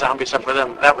all that zombie stuff for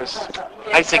them. That was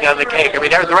icing on the cake. I mean,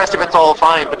 the rest of it's all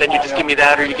fine, but then you just give me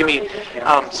that, or you give me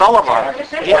Solivar.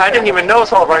 I didn't even know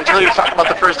Solivar until he was talking about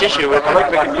the first issue.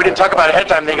 We didn't talk about it ahead of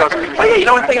time, and then he goes, oh yeah, you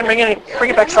know what, I'm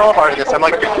bringing back Solivar to this. I'm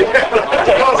like,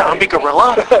 zombie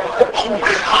gorilla? Oh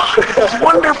my god, it's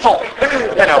wonderful!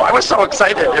 I was so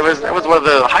excited. It was one of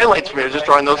the highlights for me, just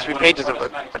drawing those 3 pages of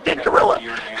a dead gorilla.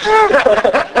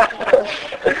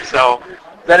 So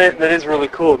That is really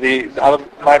cool.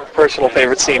 My personal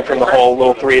favorite scene from the whole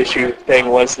little 3-issue thing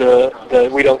was the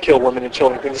we don't kill women and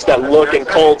children. Just that look in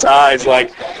Colt's eyes,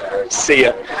 like, see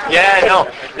ya. Yeah, I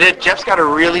know. Jeff's got a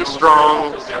really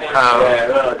strong,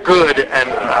 good, and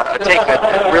a take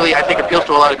that really, I think, appeals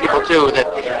to a lot of people too. That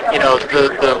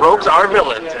the rogues are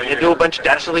villains and they do a bunch of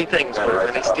dastardly things,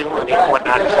 and they steal money and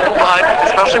whatnot. But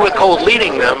especially with Colt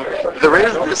leading them, there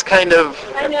is this kind of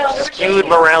skewed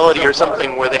morality or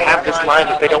something where they have this line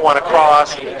that they don't want to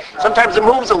cross. And sometimes it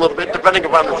moves a little bit depending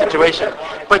upon the situation,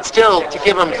 but still to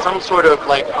give them some sort of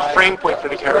like frame point for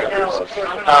the characters,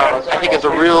 I think is a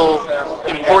real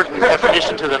important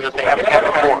definition to them that they haven't had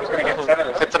before.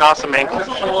 It's an awesome angle.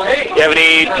 You have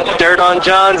any dirt on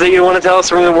Johns that you want to tell us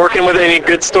from working with? Any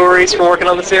good stories from working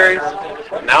on the series?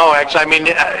 No, actually, I mean,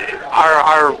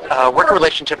 our working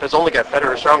relationship has only got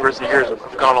better and stronger as the years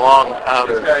have gone along.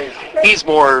 He's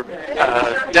more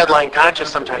deadline conscious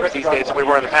sometimes these days than we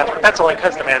were in the past, but that's only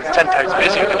because the man's 10 times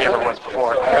busier than he ever was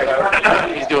before.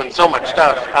 He's doing so much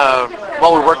stuff.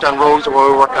 While we worked on Rogues or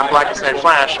while we worked on Blackest Night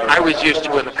Flash, I was used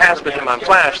to in the past with him on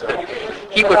Flash that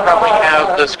he would probably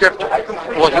have the script,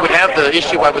 well, he would have the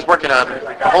issue I was working on,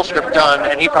 the whole script done,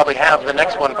 and he'd probably have the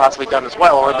next one possibly done as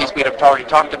well, or at least we'd have already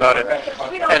talked about it.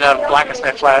 And on Blackest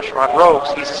Night Flash or on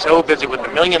Rogues, he's so busy with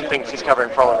a million things he's covering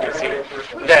for all of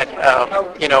DC that,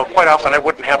 quite often I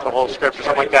wouldn't have the whole script or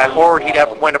something like that, or he'd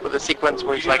have wind up with a sequence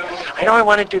where he's like, I know I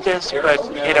want to do this, but,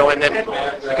 and then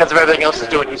because of everything else he's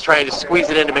doing, he's trying to squeeze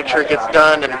it in to make sure it gets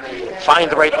done and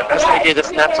find the best idea, this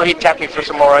and that. So he'd tap me for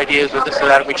some more ideas or this or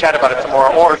that, and we'd chat about it some more.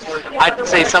 Or I'd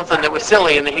say something that was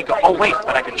silly, and then he'd go, oh, wait,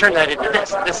 but I could turn that into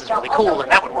this. This is really cool,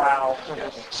 and that would work.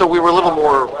 So we were a little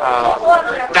more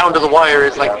down to the wire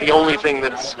is like the only thing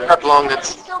that's crept along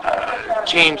that's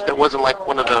changed that wasn't like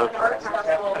one of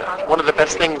the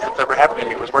best things that's ever happened to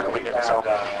me was working with him. So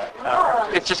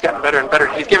it's just gotten better and better.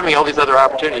 He's given me all these other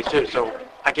opportunities, too, so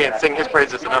I can't sing his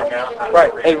praises enough.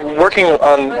 Right, and working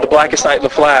on The Blackest Night and The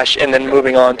Flash, and then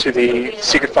moving on to the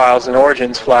Secret Files and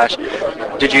Origins Flash,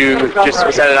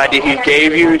 was that an idea he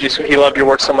gave you? He loved your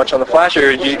work so much on The Flash,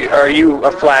 or are you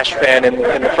a Flash fan in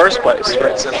the first place, for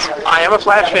instance? I am a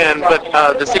Flash fan,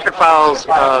 but the Secret Files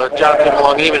job came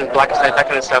along, and even Blackest Night, that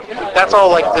kind of stuff. That's all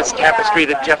like this tapestry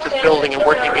that Jeff is building and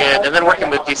working in, and then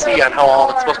working with DC on how all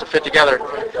it's supposed to fit together.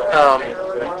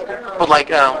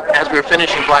 But as we were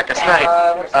finishing Blackest Night,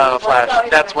 Flash,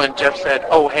 that's when Jeff said,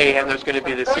 oh, hey, and there's going to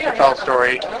be this Secret Files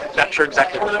story. Not sure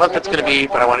exactly what that's going to be,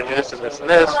 but I want to do this and this and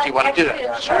this. Do you want to do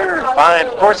that? Sure, fine.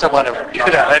 Of course I want to do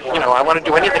that. I want to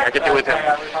do anything I can do with him.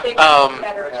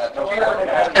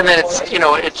 And then it's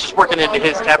just working into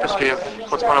his tapestry of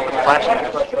what's going on with the Flash.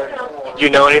 Do you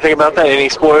know anything about that? Any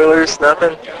spoilers?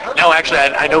 Nothing? No, actually,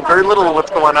 I know very little of what's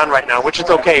going on right now, which is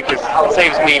okay because it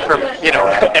saves me from,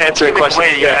 answering questions.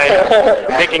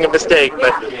 Making a mistake.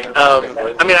 But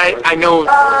I know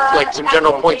like some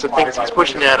general points of things he's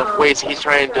pushing at, of ways he's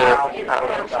trying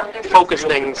to focus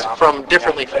things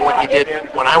differently from what he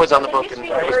did when I was on the book and it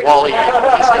was Wally.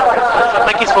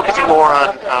 Like he's focusing more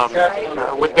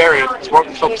on with Barry. He's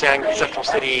focusing on Central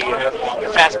City,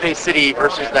 fast-paced city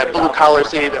versus that blue-collar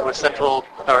city that was Central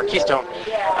or Keystone.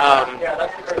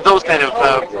 Those kind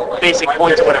of basic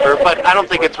points or whatever, but I don't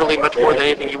think it's really much more than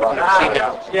anything you wouldn't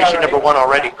have seen in issue number 1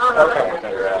 already.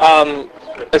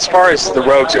 As far as the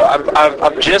Rogues,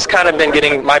 I've just kind of been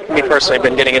getting, me personally,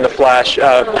 been getting into Flash.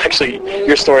 Actually,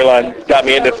 your storyline got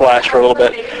me into Flash for a little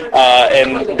bit,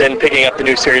 and then picking up the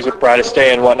new series with Brightest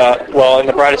Day and whatnot. Well, in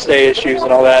the Brightest Day issues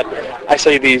and all that, I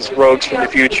say these Rogues from the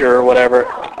future or whatever.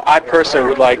 I personally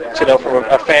would like to know from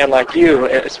a fan like you,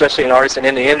 especially an artist and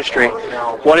in the industry,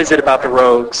 what is it about the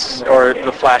Rogues or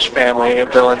the Flash family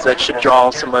of villains that should draw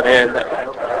someone in?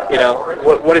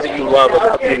 What is it you love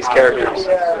about these characters?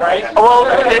 Well,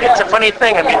 it's a funny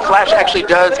thing. I mean, Flash actually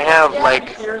does have,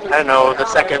 the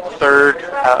second, third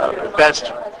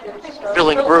best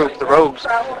villain group, the Rogues,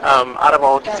 out of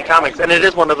all DC Comics. And it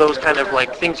is one of those kind of,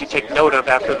 things you take note of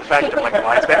after the fact. Of,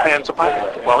 why is Batman so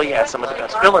popular? Well, he has some of the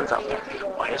best villains out there.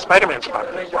 Why is Spider-Man so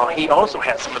popular? Well, he also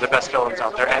has some of the best villains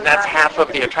out there. And that's half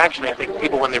of the attraction, I think,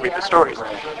 people when they read the stories.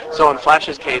 So in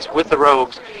Flash's case, with the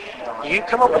Rogues, you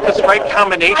come up with this right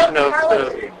combination of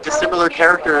the dissimilar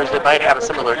characters that might have a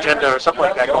similar agenda or something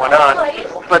like that going on,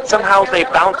 but somehow they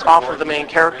bounce off of the main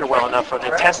character well enough, or they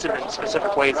test it in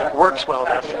specific ways that works well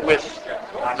enough with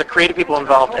the creative people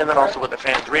involved and then also with the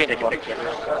fans reading it,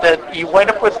 that you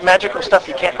wind up with magical stuff.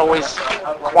 You can't always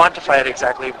quantify it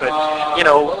exactly, but,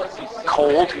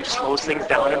 cold, who slows things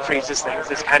down and freezes things,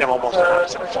 is kind of almost the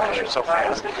opposite of Flash, who's so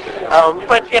fast.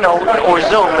 But, or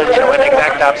Zoom, an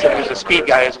exact opposite, who's a speed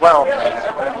guy as well.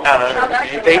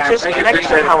 They just connect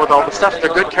somehow with all the stuff.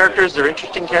 They're good characters, they're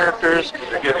interesting characters.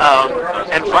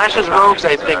 And Flash's Rogues,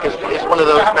 I think, is one of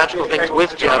those magical things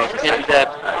with Jeff, in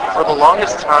that for the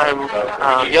longest time,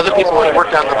 the other people who had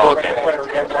worked on the book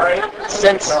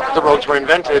since the Rogues were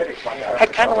invented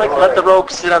had kind of like let the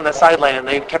Rogues sit on the sideline, and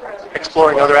they kept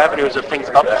exploring other avenues of things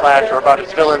about the Flash or about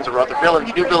his villains or other villains,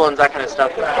 new villains, that kind of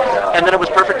stuff. And then it was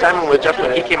perfect timing with Jeff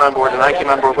when he came on board and I came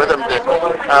on board with him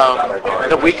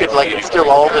that we could like instill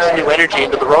all this new energy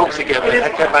into the Rogues again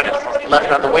that had kind of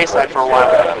left on the wayside for a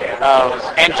while.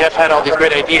 And Jeff had all these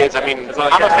great ideas. I mean,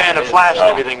 I'm a fan of Flash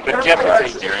and everything, but Jeff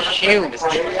is a huge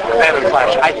fan of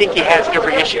Flash. I think he has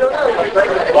every issue.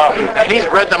 And he's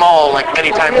read them all like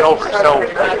many times over. So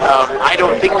I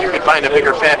don't think you could find a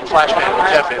bigger Flash fan than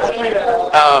Jeff is.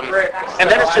 And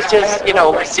then it's just his,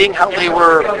 seeing how they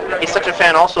were, he's such a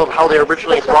fan also of how they were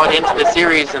originally brought into the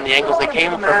series and the angles they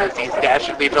came from as these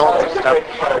dastardly villains and stuff,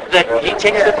 that he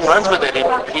takes it and runs with it. And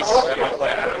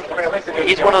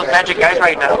he's one of those magic guys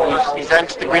right now. He's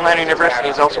into the Green Lantern universe and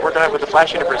he's also working on it with the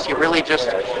Flash universe. He really just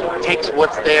takes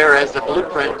what's there as the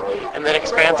blueprint and then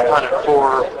expands upon it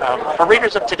for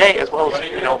readers of today, as well as,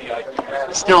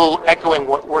 still echoing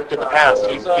what worked in the past.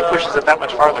 He pushes it that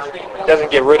much farther. Doesn't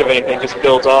get rid of anything, just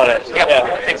builds on it. Yep,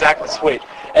 yeah, exactly. Sweet.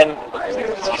 And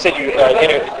you said you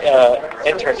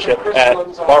internship at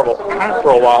Marvel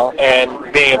for a while,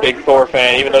 and being a big Thor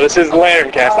fan, even though this is the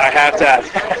LanternCast, I have to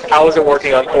ask, how was it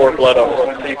working on Thor Blood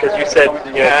Oath? Because you said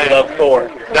you love Thor.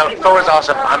 No, Thor was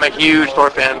awesome. I'm a huge Thor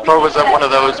fan. Thor was one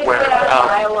of those where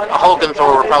Hulk and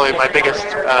Thor were probably my biggest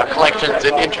collections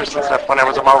and interests and stuff when I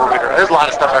was a Marvel reader. There's a lot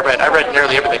of stuff I read. I read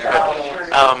nearly everything. But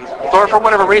Thor, for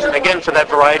whatever reason, again, for that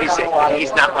variety sake,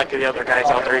 he's not like the other guys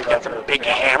out there. He's got some big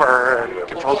hammer and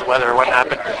controls the weather and whatnot,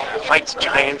 but fights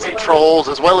giants and trolls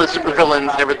as well as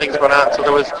supervillains and everything's going on. So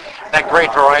there was that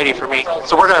great variety for me.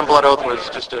 So working on Blood Oath was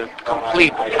just a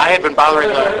complete... I had been bothering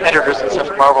the editors and stuff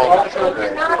at Marvel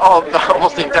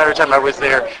almost the entire time I was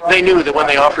there. They knew that when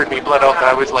they offered me Blood Oath,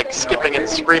 I was like skipping and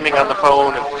screaming on the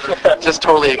phone and just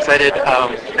totally excited.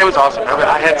 It was awesome.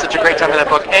 I had such a great time in that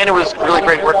book, and it was really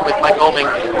great working with Mike Oeming,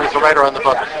 who was the writer on the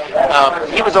book.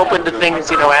 He was open to things,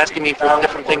 asking me for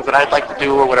different things that I'd like to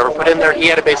do or whatever. Put in there, he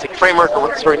had a basic framework of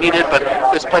what the story needed, but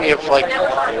there's plenty of like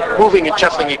moving and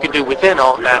shuffling you could do within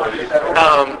all of that.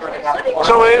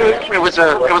 So it was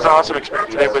an awesome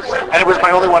experience. It was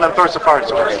my only one on Thor so far,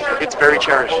 so it's very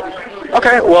cherished.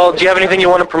 Okay, well, do you have anything you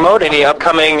want to promote? Any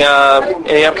upcoming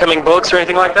books or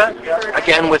anything like that?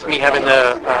 Again, with me having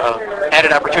the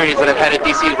added opportunities that I've had at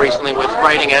DC recently with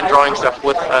writing and drawing stuff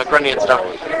with Grundy and stuff,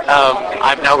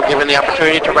 I've now been given the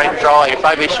opportunity to write and draw a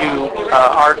 5-issue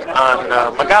arc on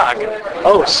Magog.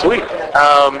 Oh, sweet.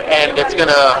 And it's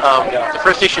gonna, the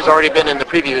first issue's already been in the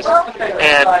previews,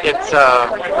 and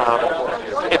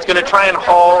it's gonna try and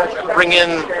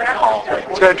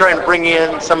bring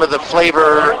in some of the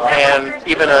flavor and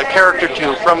even a character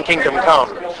too from Kingdom Come,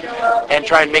 and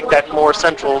try and make that more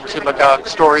central to Magog's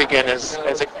story again as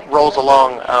it rolls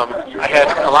along. I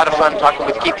had a lot of fun talking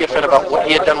with Keith Giffen about what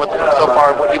he had done with the book so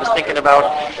far, what he was thinking about,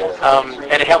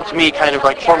 and it helped me kind of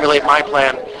like formulate my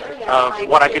plan of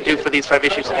what I could do for these 5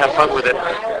 issues and have fun with it.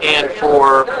 And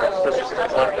for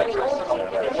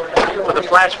the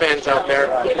Flash fans out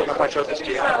there, I don't know if I showed this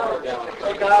to you.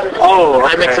 Oh,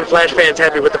 okay. I make some Flash fans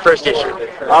happy with the first issue.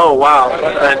 Oh, wow.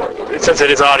 And since it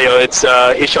is audio, it's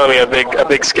he's showing me a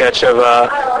big sketch of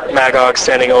Magog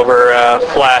standing over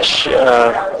Flash,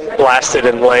 blasted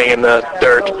and laying in the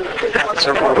dirt. It's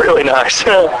really nice.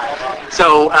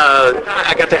 So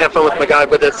I got to have fun with Magog,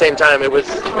 but at the same time, it was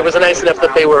nice enough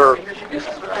that they were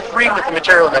free with the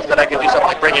material enough that I could do something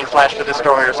like bring in Flash to the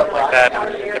story or something like that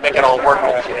and make it all work.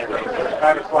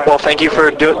 Well, thank you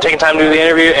for taking time to do the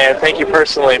interview, and thank you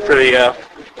personally for the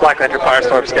Black Lantern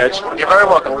Firestorm sketch. You're very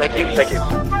welcome. Thank you. Thank you.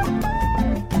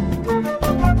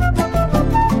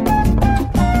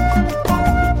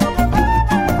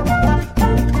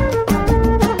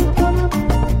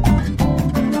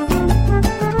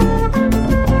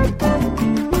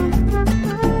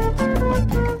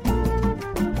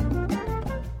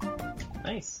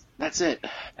 That's it.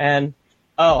 And,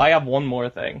 I have one more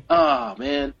thing. Oh,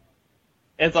 man.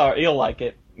 It's alright, you'll like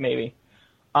it, maybe.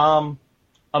 A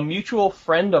mutual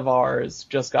friend of ours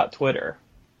just got Twitter.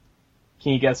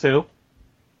 Can you guess who?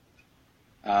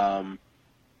 No.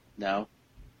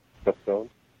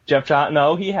 Jeff John?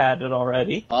 No, he had it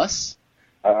already. Us?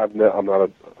 I'm not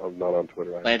on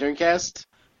Twitter. LanternCast?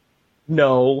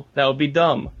 No, that would be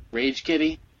dumb. Rage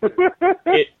Kitty?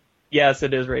 Yes,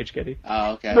 it is Rage Kitty.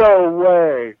 Oh, okay. No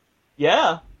way.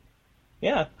 Yeah.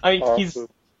 Yeah. I mean, Awesome.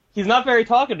 he's not very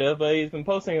talkative, but he's been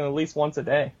posting at least once a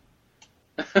day.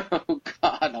 Oh,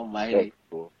 God almighty. That's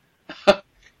cool.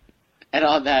 And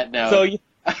on that note... So you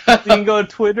can go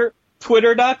to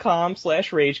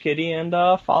twitter.com/RageKitty and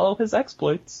follow his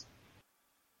exploits.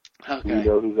 Do Okay. you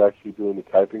know who's actually doing the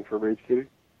typing for Rage Kitty?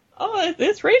 Oh,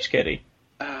 it's Rage Kitty.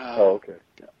 Oh, okay.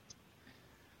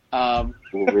 Um,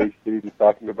 Will Rage Kitty be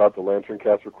talking about the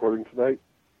LanternCast recording tonight?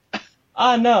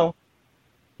 No.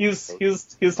 He was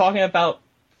talking about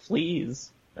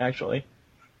fleas, actually.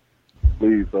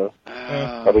 Fleas, huh?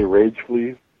 Are they rage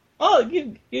fleas? Oh,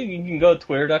 you can go to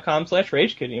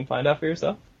twitter.com/RageKitty and find out for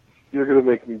yourself. You're gonna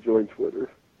make me join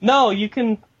Twitter. No, you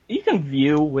can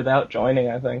view without joining,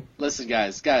 I think. listen,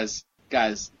 guys.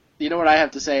 You know what I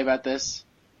have to say about this?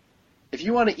 If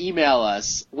you want to email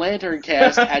us,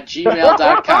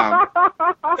 lanterncast@gmail.com.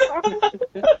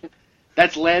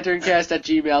 That's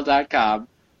lanterncast@gmail.com.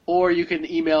 Or you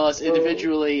can email us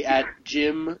individually at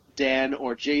Jim, Dan,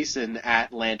 or Jason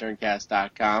at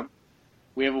lanterncast.com.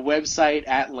 We have a website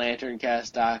at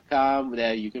lanterncast.com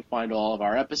that you can find all of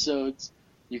our episodes.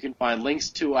 You can find links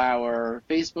to our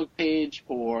Facebook page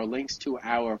or links to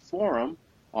our forum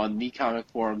on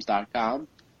thecomicforums.com.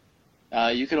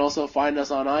 You can also find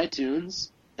us on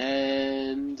iTunes,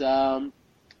 and I'm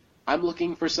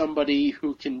looking for somebody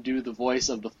who can do the voice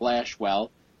of the Flash well.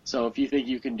 So if you think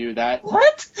you can do that,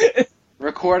 What?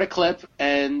 record a clip,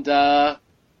 and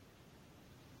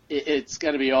it's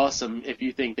going to be awesome if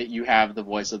you think that you have the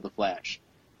voice of the Flash.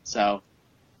 So,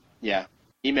 yeah,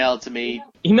 email it to me.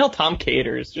 Email Tom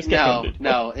Caters. Just get him to do it.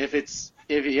 No. If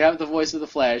you have the voice of the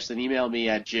Flash, then email me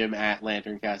at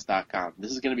jim@lanterncast.com.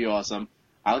 This is going to be awesome.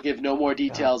 I'll give no more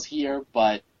details here,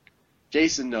 but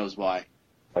Jason knows why.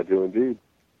 I do indeed.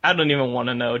 I don't even want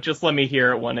to know. Just let me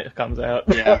hear it when it comes out.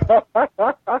 Yeah,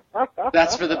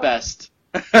 that's for the best.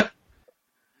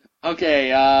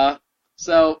 Okay,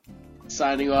 so,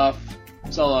 signing off.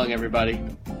 So long, everybody.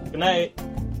 Good night.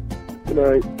 Good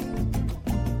night.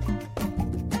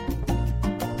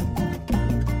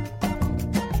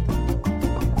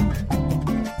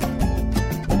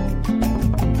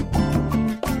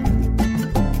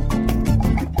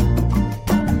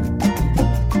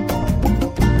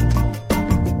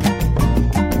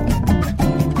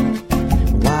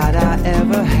 Why'd I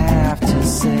ever have to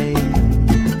say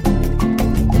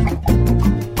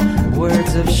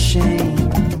words of shame,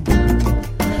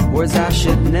 words I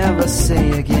should never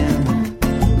say again?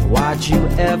 Why'd you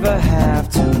ever have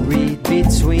to read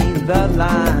between the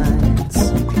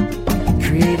lines,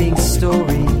 creating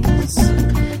stories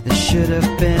that should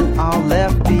have been all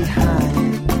left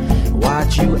behind?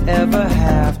 Why'd you ever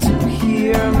have to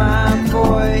hear my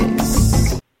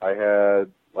voice? I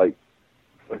had,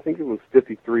 I think it was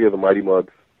 53 of the Mighty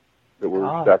Mugs that were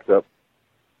stacked up.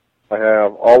 I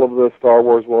have all of the Star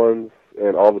Wars ones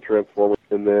and all the Transformers,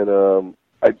 and then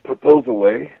I put those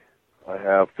away. I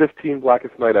have 15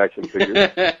 Blackest Night action figures.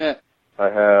 I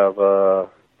have the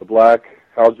black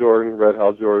Hal Jordan, red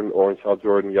Hal Jordan, orange Hal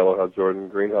Jordan, yellow Hal Jordan,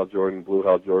 green Hal Jordan, blue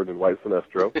Hal Jordan, and white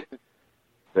Sinestro.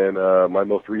 Then my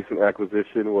most recent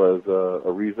acquisition was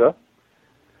Ariza.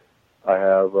 I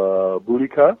have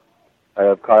Boudica. I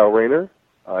have Kyle Rayner.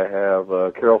 I have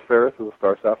Carol Ferris as a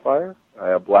Star Sapphire. I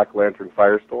have Black Lantern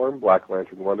Firestorm, Black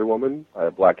Lantern Wonder Woman. I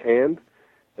have Black Hand.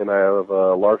 And I have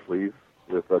Larfleeze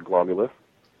with Glomulus.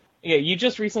 Yeah, you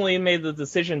just recently made the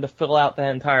decision to fill out the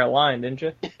entire line, didn't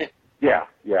you? Yeah.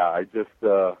 I just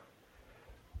I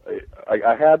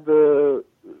had the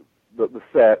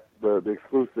set, the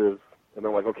exclusives, and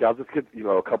I'm like, okay, I'll just get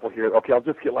a couple here. Okay, I'll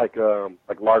just get like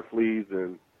Larfleeze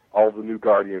and all the new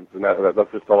Guardians, and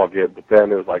that's just all I'll get. But then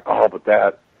it was like, but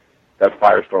that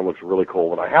Firestorm looks really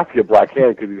cool, and I have to get Black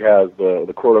Hand because he has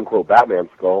the quote unquote Batman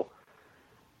skull.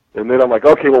 And then I'm like,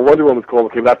 okay, well, Wonder Woman's cool.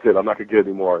 Okay, that's it. I'm not gonna get it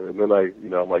anymore. And then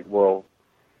I'm like, well,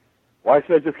 why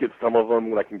should I just get some of them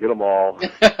when I can get them all?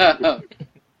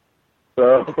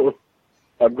 So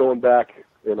I'm going back,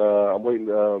 and I'm waiting.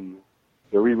 They're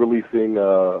re-releasing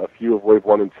a few of Wave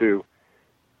 1 and 2.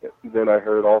 Then I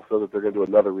heard also that they're going to do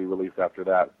another re-release after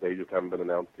that. They just haven't been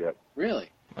announced yet. Really?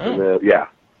 And then, yeah,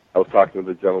 I was talking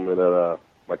to the gentleman at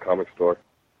my comic store.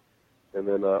 And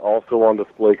then also on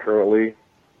display currently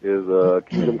is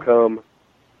Kingdom Come,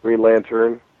 Green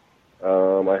Lantern.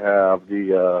 I have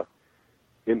the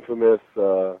infamous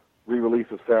re-release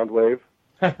of Soundwave.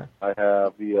 I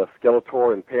have the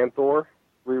Skeletor and Panther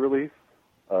re-release.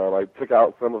 I took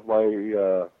out some of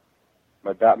my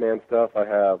my Batman stuff. I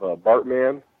have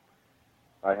Bartman.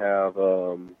 I have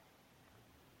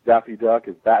Daffy Duck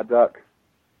as Bat Duck.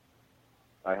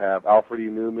 I have Alfred E.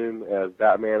 Newman as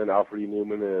Batman and Alfred E.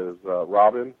 Newman as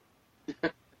Robin.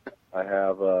 I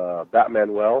have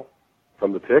Batmanuel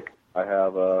from The Tick. I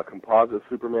have composite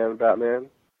Superman and Batman.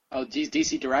 Oh,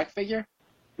 DC Direct figure?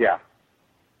 Yeah.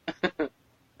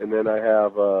 And then I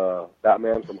have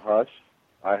Batman from Hush.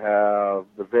 I have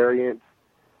the variant,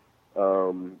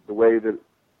 the way that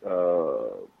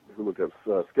who looked at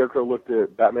Scarecrow looked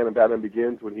at Batman and Batman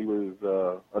Begins when he was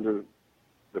under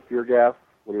the fear gas,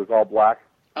 when he was all black.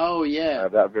 Oh, I yeah.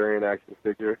 have that variant action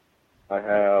figure. I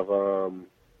have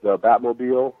the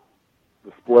Batmobile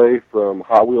display from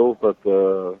Hot Wheels, but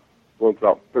the one's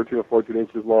about 13 or 14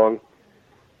 inches long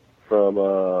from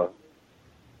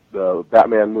the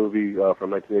Batman movie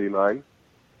from 1989.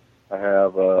 I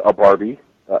have a Barbie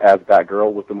as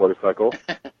Batgirl with the motorcycle.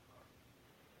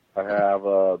 I have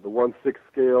the 1/6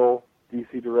 scale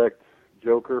DC Direct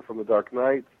Joker from The Dark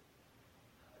Knight.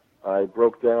 I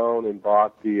broke down and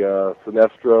bought the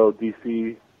Sinestro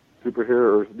DC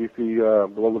superhero, or DC,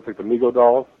 the one that looks like the Mego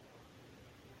dolls.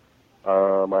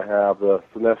 I have the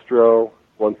Sinestro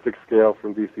 1/6 scale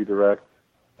from DC Direct.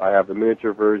 I have the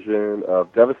miniature version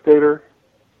of Devastator.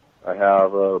 I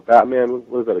have Batman,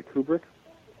 what is that, a Kubrick?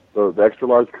 The extra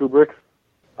large Kubrick.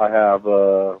 I have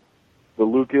the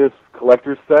Lucas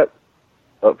collector's set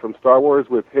from Star Wars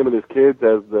with him and his kids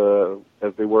as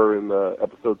they were in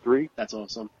Episode 3. That's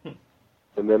awesome.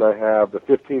 And then I have the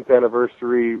 15th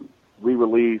anniversary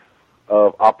re-release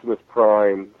of Optimus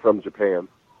Prime from Japan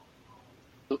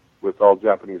with all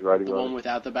Japanese writing The on one it.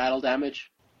 without the battle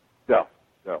damage? No,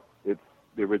 it's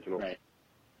the original. Right.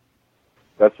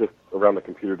 That's just around the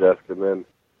computer desk, and then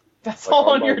That's like, all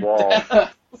on my your wall.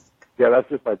 desk. Yeah, that's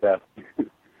just my desk.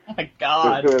 Oh my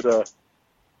God.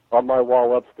 On my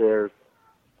wall upstairs,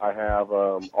 I have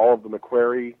all of the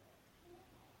McQuarrie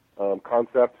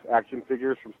concept action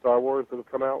figures from Star Wars that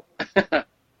have come out.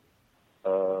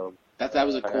 That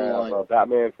was a cool I have line.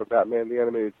 Batman from Batman the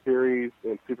Animated Series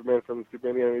and Superman from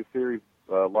Superman the Animated Series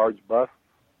large bust.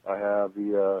 I have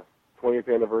the 20th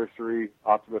anniversary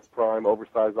Optimus Prime,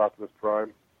 oversized Optimus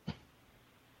Prime.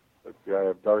 Let's see, I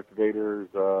have Darth Vader's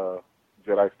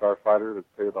Jedi Starfighter that's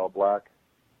painted all black.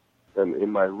 And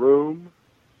in my room,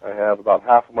 I have about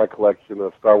half of my collection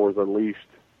of Star Wars Unleashed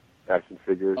action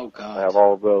figures. Oh, God. I have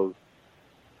all of those.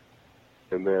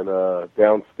 And then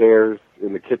downstairs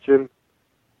in the kitchen,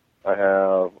 I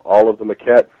have all of the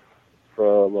maquettes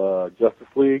from Justice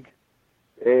League.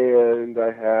 And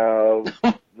I have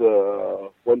the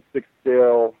 1/6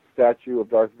 scale statue of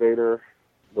Darth Vader,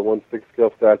 the 1/6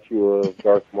 scale statue of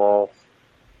Darth Maul.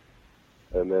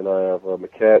 And then I have a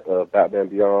maquette of Batman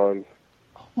Beyond.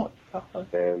 Oh my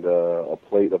God. And a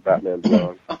plate of Batman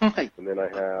Beyond. Oh, my. And then I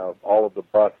have all of the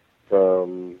busts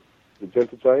from the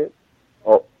Gentle Giant.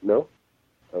 Oh, no?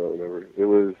 I don't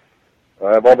remember.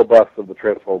 I have all the busts of the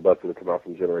Transform busts that have come out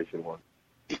from Generation 1,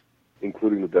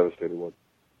 including the Devastator one.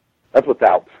 That's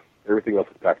without. Everything else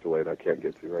is packed away and I can't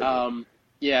get to right now.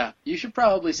 Yeah, you should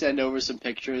probably send over some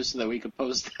pictures so that we could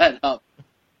post that up.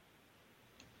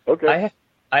 Okay.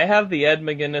 I have the Ed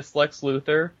McGuinness Lex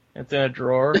Luthor. It's in a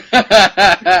drawer.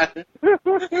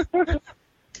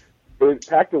 But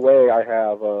packed away, I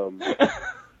have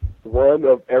one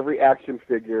of every action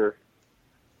figure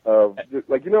of,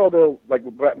 like,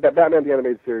 Batman the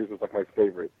Animated Series was, like, my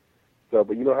favorite. So,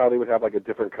 but you know how they would have, like, a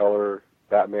different color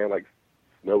Batman, like,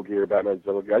 Snow Gear, Batman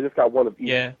Jungle Gear? I just got one of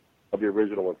each of the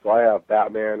original ones. So I have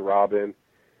Batman, Robin,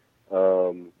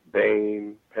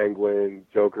 Bane, Penguin,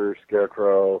 Joker,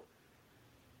 Scarecrow,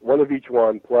 one of each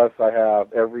one, plus I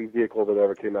have every vehicle that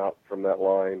ever came out from that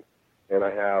line, and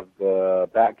I have the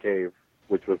Batcave,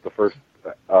 which was the first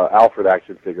Alfred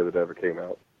action figure that ever came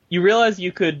out. You realize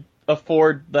you could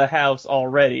afford the house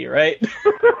already, right?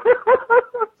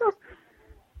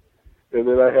 And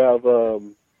then I have,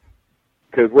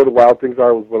 because Where the Wild Things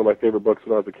Are was one of my favorite books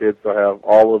when I was a kid, so I have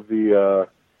all of the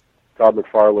Todd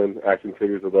McFarlane action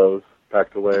figures of those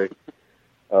packed away.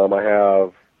 I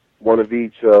have one of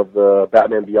each of the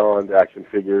Batman Beyond action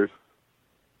figures.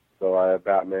 So I have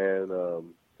Batman, the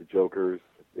Jokers.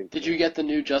 Did you get the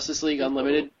new Justice League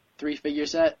Unlimited 3-figure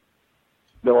set?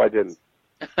 No, I didn't.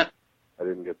 I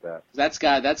didn't get that. That's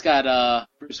got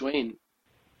Bruce Wayne.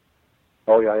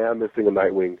 Oh yeah, I am missing a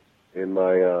Nightwing in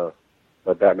my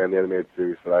my Batman the Animated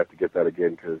Series, so I have to get that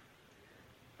again because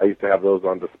I used to have those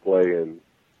on display, and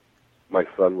my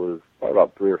son was probably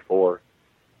about 3 or 4.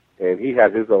 And he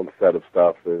had his own set of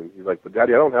stuff, and he's like, "But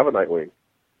Daddy, I don't have a Nightwing."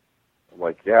 I'm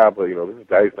like, "Yeah, but this is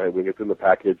Daddy's Nightwing. It's in the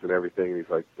package and everything." And he's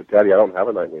like, "But Daddy, I don't have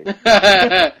a Nightwing."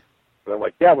 And I'm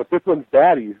like, "Yeah, but this one's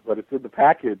Daddy's, but it's in the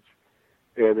package,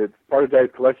 and it's part of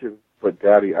Daddy's collection." But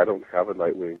Daddy, I don't have a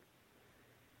Nightwing.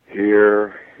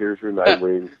 here's your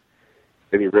Nightwing.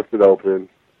 And he ripped it open,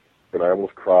 and I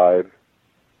almost cried.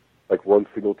 Like one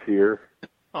single tear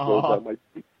rolled down my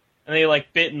cheek. And they,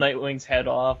 bit Nightwing's head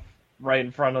off right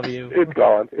in front of you. It's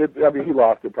gone. He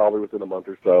lost it probably within a month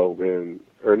or so,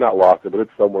 or not lost it, but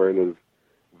it's somewhere in his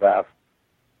vast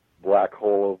black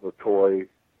hole of a toy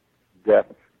death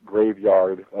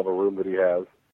graveyard of a room that he has.